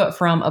 you do it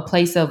from a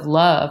place of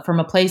love, from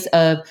a place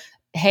of,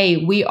 hey,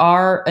 we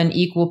are an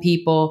equal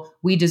people.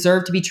 We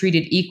deserve to be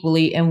treated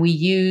equally. And we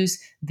use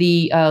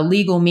the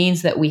legal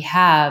means that we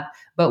have,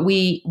 but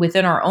we,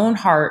 within our own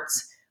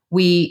hearts,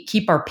 we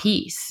keep our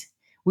peace.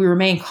 We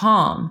remain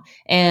calm,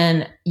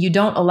 and you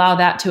don't allow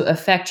that to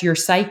affect your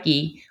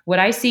psyche. What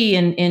I see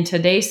in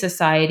today's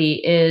society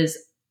is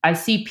I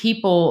see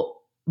people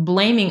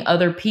blaming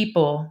other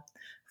people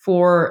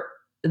for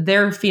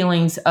their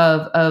feelings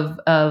of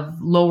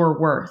lower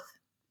worth.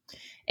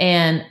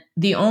 And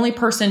the only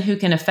person who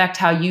can affect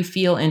how you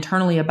feel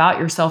internally about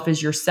yourself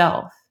is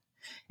yourself.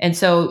 And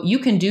so you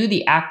can do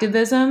the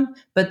activism,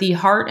 but the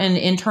heart and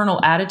internal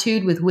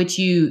attitude with which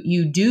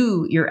you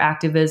do your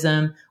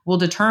activism will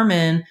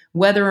determine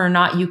whether or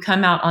not you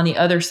come out on the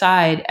other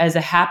side as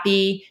a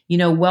happy,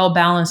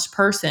 well-balanced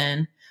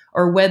person,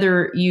 or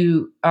whether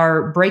you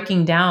are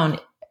breaking down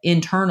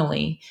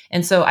internally.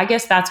 And so I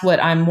guess that's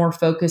what I'm more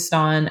focused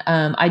on.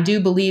 I do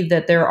believe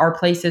that there are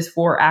places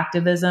for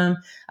activism,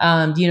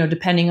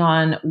 depending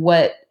on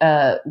what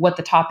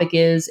the topic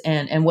is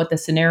and what the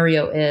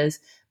scenario is.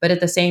 But at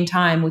the same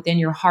time, within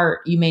your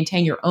heart, you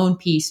maintain your own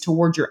peace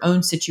towards your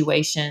own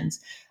situations.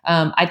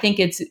 I think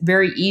it's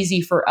very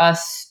easy for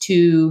us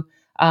to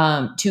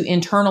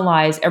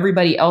internalize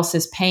everybody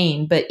else's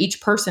pain, but each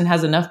person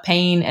has enough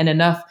pain and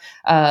enough,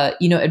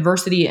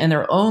 adversity in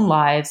their own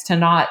lives to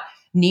not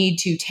need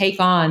to take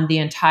on the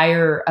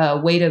entire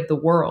weight of the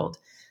world.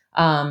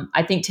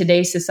 I think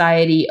today's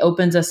society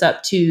opens us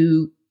up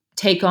to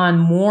take on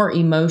more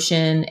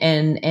emotion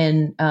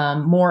and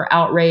more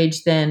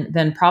outrage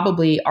than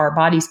probably our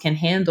bodies can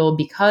handle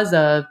because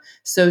of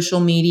social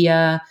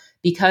media,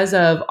 because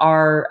of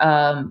our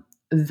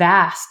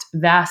vast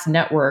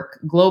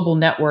global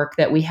network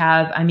that we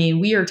have. I mean,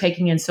 we are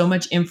taking in so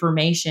much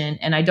information,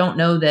 and I don't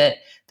know that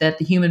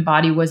the human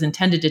body was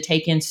intended to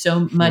take in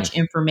so much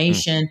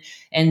information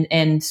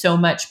and so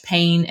much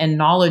pain and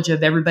knowledge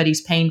of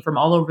everybody's pain from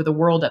all over the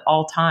world at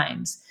all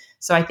times.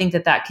 So I think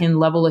that can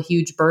level a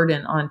huge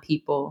burden on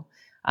people.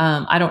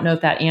 I don't know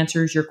if that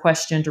answers your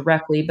question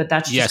directly, but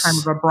that's just kind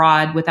of a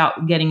broad,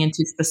 without getting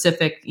into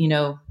specific,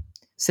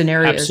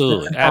 scenarios.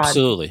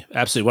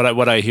 Absolutely.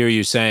 What I hear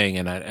you saying,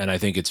 and I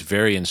think it's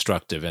very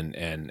instructive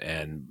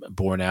and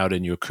borne out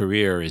in your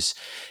career is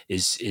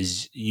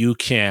you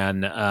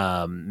can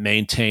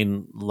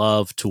maintain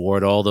love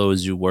toward all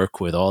those you work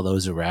with, all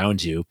those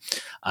around you,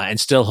 and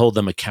still hold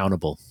them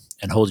accountable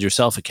and hold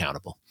yourself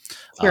accountable.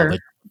 Sure.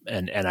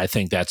 And I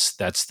think that's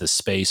the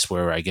space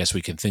where I guess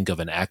we can think of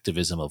an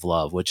activism of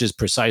love, which is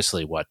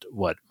precisely what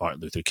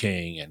Martin Luther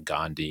King and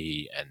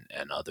Gandhi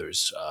and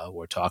others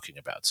were talking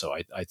about. So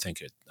I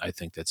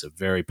think that's a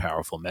very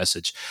powerful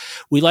message.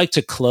 We like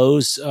to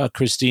close,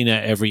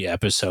 Christina, every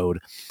episode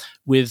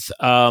with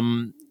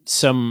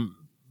some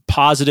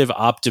positive,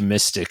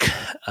 optimistic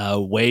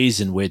ways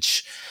in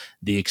which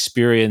the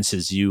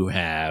experiences you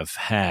have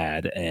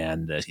had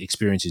and the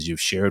experiences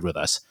you've shared with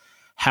us,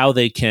 how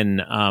they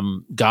can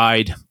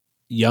guide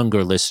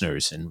younger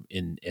listeners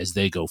in as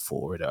they go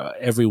forward.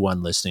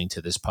 Everyone listening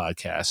to this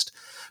podcast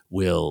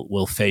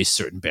will face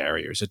certain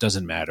barriers. It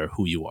doesn't matter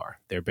who you are.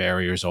 There are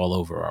barriers all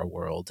over our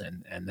world,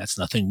 and that's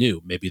nothing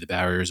new. Maybe the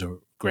barriers are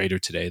greater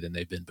today than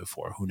they've been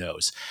before. Who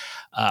knows?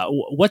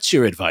 What's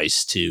your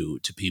advice to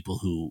people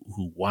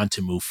who want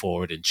to move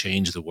forward and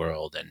change the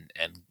world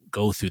and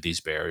go through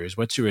these barriers?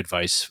 What's your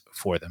advice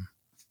for them?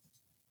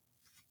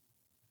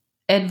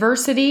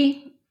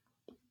 Adversity.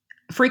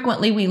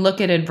 Frequently, we look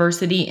at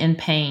adversity and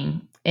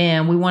pain,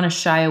 and we want to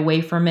shy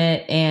away from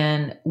it,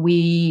 and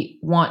we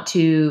want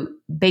to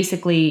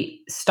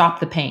basically stop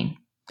the pain.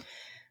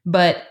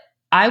 But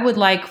I would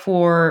like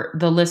for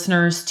the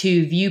listeners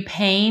to view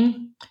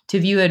pain, to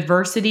view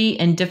adversity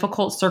and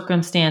difficult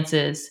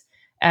circumstances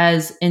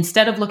as,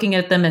 instead of looking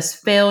at them as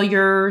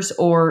failures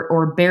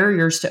or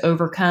barriers to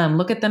overcome,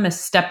 look at them as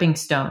stepping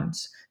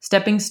stones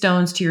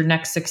to your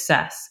next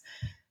success.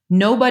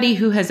 Nobody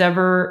who has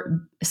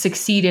ever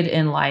succeeded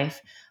in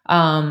life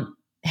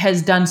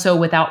has done so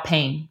without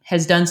pain,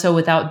 has done so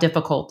without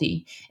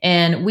difficulty.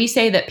 And we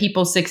say that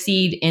people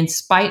succeed in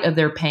spite of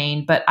their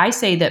pain, but I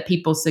say that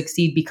people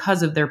succeed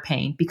because of their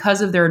pain,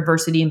 because of their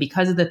adversity, and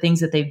because of the things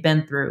that they've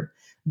been through.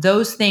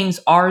 Those things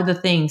are the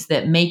things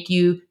that make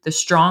you the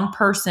strong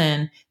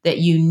person that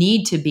you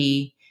need to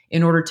be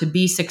in order to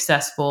be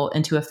successful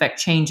and to affect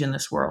change in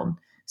this world.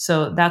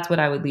 So that's what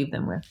I would leave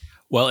them with.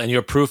 Well, and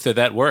you're proof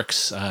that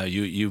works.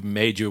 You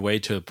made your way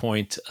to a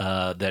point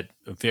that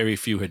very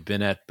few had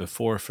been at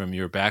before from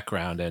your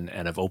background, and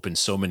have opened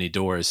so many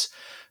doors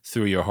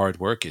through your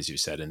hard work, as you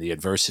said, and the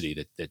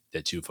adversity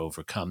that you've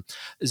overcome.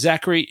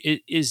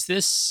 Zachary, is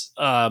this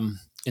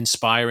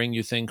inspiring,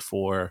 you think,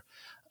 for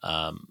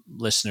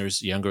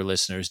listeners, younger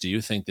listeners? Do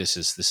you think this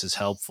is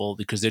helpful?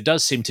 Because there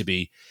does seem to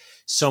be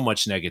so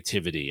much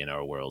negativity in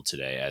our world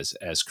today,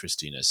 as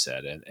Christina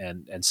said,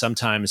 and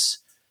sometimes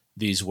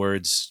these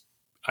words,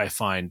 I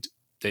find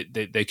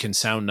they can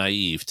sound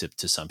naive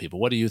to some people.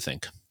 What do you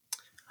think?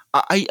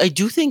 I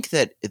do think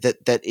that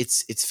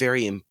it's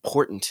very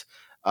important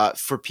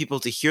for people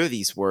to hear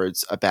these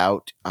words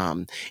about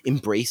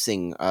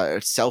embracing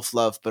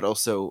self-love, but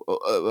also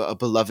a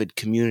beloved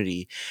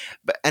community.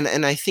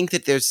 And I think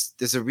that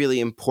there's a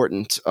really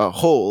important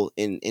hole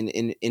in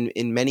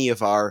many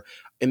of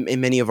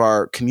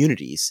our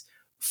communities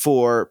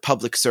for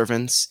public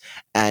servants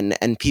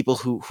and people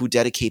who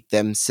dedicate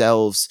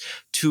themselves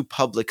to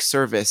public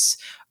service,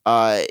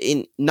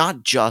 in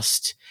not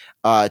just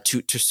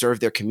to serve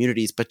their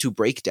communities, but to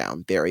break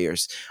down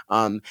barriers.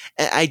 And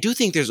I do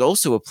think there's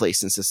also a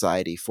place in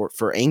society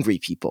for angry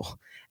people.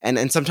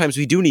 And sometimes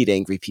we do need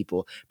angry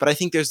people, but I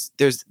think there's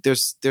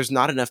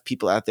not enough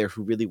people out there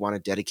who really want to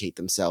dedicate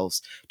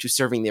themselves to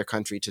serving their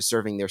country, to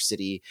serving their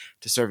city,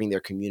 to serving their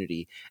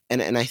community.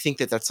 And I think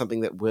that that's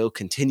something that will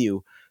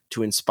continue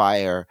to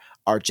inspire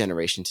our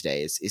generation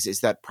today is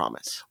that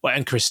promise. Well,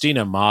 and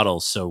Christina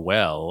models so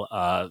well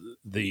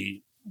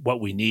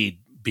what we need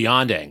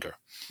beyond anger.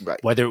 Right.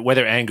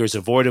 Whether anger is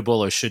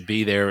avoidable or should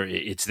be there,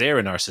 it's there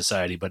in our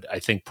society. But I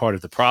think part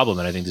of the problem,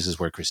 and I think this is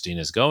where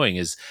Christina is going,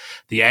 is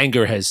the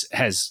anger has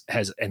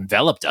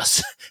enveloped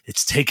us.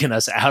 It's taken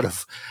us out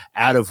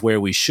of where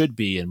we should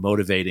be and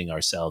motivating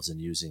ourselves and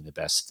using the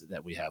best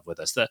that we have with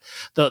us.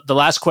 The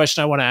last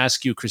question I want to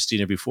ask you,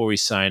 Christina, before we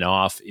sign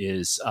off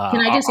is, can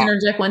I just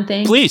interject one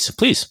thing? Please.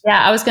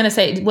 Yeah, I was going to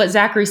say what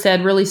Zachary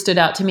said really stood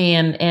out to me,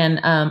 and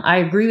I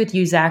agree with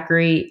you,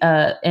 Zachary.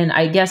 And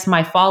I guess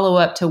my follow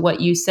up to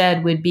what you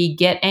said would be: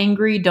 get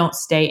angry, don't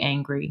stay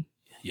angry.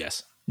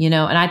 Yes. And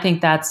I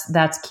think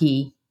that's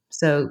key.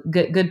 So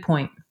good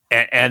point.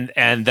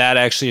 And that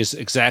actually is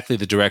exactly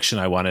the direction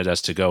I wanted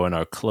us to go in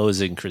our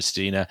closing,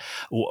 Christina.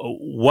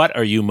 What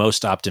are you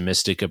most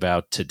optimistic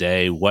about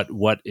today?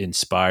 What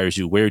inspires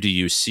you? Where do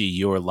you see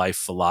your life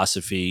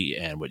philosophy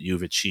and what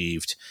you've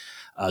achieved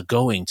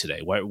going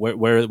today? What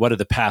are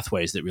the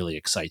pathways that really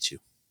excite you?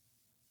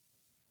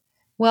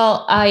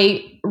 Well,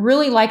 I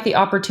really like the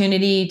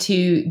opportunity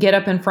to get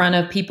up in front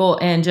of people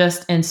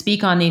and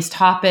speak on these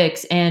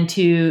topics and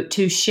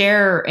to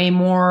share a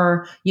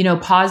more,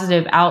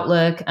 positive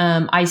outlook.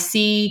 I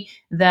see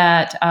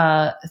that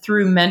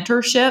through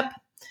mentorship,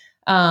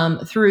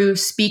 through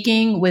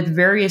speaking with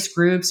various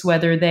groups,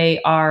 whether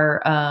they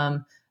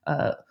are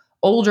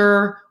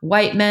older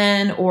white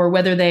men or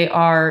whether they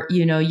are,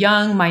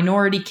 young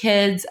minority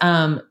kids,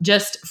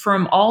 just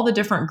from all the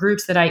different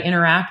groups that I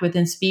interact with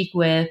and speak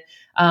with.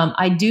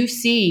 I do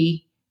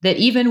see that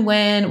even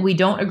when we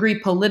don't agree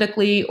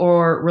politically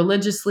or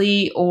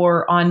religiously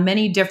or on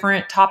many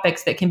different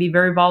topics that can be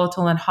very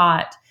volatile and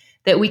hot,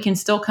 that we can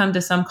still come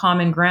to some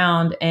common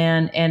ground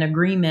and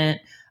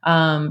agreement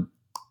on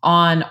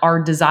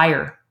our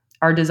desire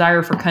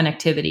for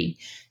connectivity.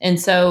 And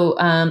so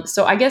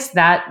I guess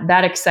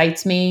that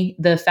excites me,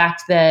 the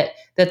fact that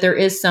there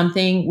is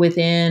something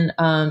within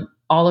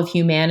all of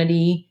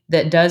humanity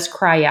that does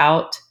cry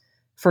out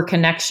for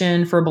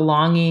connection, for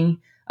belonging,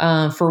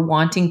 for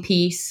wanting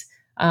peace.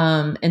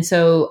 And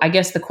so I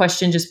guess the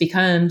question just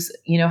becomes,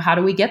 how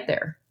do we get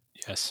there?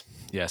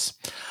 Yes.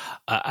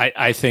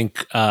 I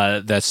think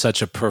that's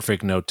such a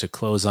perfect note to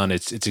close on.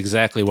 It's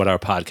exactly what our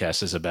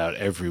podcast is about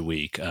every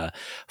week,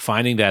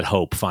 finding that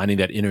hope, finding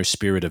that inner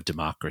spirit of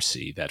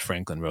democracy that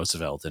Franklin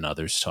Roosevelt and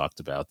others talked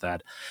about,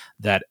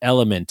 that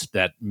element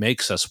that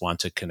makes us want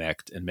to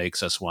connect and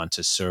makes us want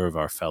to serve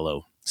our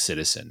fellow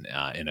citizen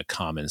in a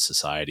common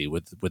society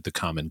with the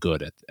common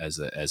good as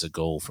a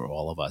goal for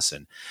all of us.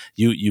 And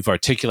you've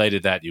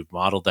articulated that, you've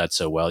modeled that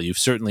so well. You've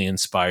certainly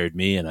inspired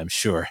me, and I'm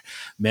sure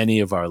many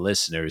of our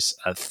listeners.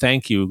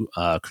 Thank you,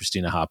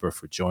 Christina Hopper,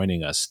 for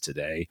joining us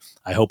today.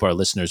 I hope our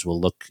listeners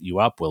will look you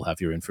up. We'll have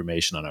your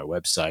information on our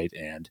website,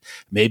 and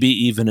maybe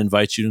even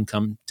invite you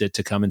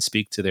to come and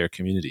speak to their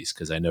communities,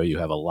 because I know you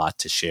have a lot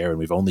to share, and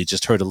we've only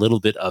just heard a little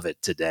bit of it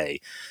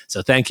today.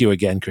 So thank you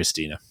again,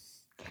 Christina.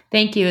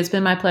 Thank you. It's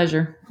been my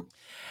pleasure.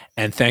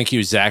 And thank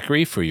you,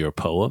 Zachary, for your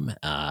poem,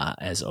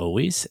 as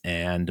always.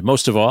 And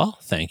most of all,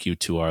 thank you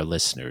to our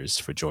listeners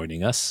for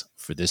joining us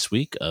for this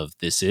week of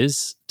This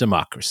Is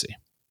Democracy.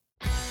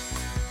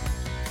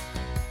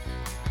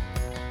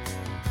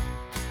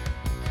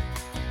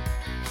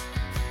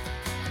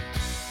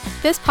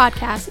 This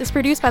podcast is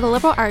produced by the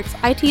Liberal Arts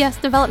ITS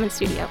Development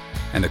Studio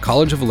and the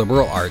College of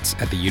Liberal Arts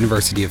at the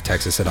University of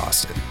Texas at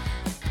Austin.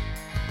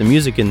 The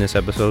music in this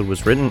episode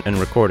was written and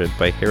recorded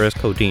by Harris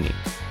Codini.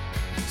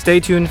 Stay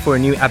tuned for a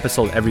new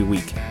episode every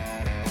week.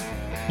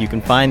 You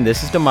can find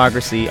This Is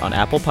Democracy on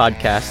Apple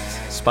Podcasts,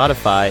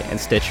 Spotify, and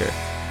Stitcher.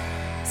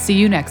 See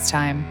you next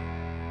time.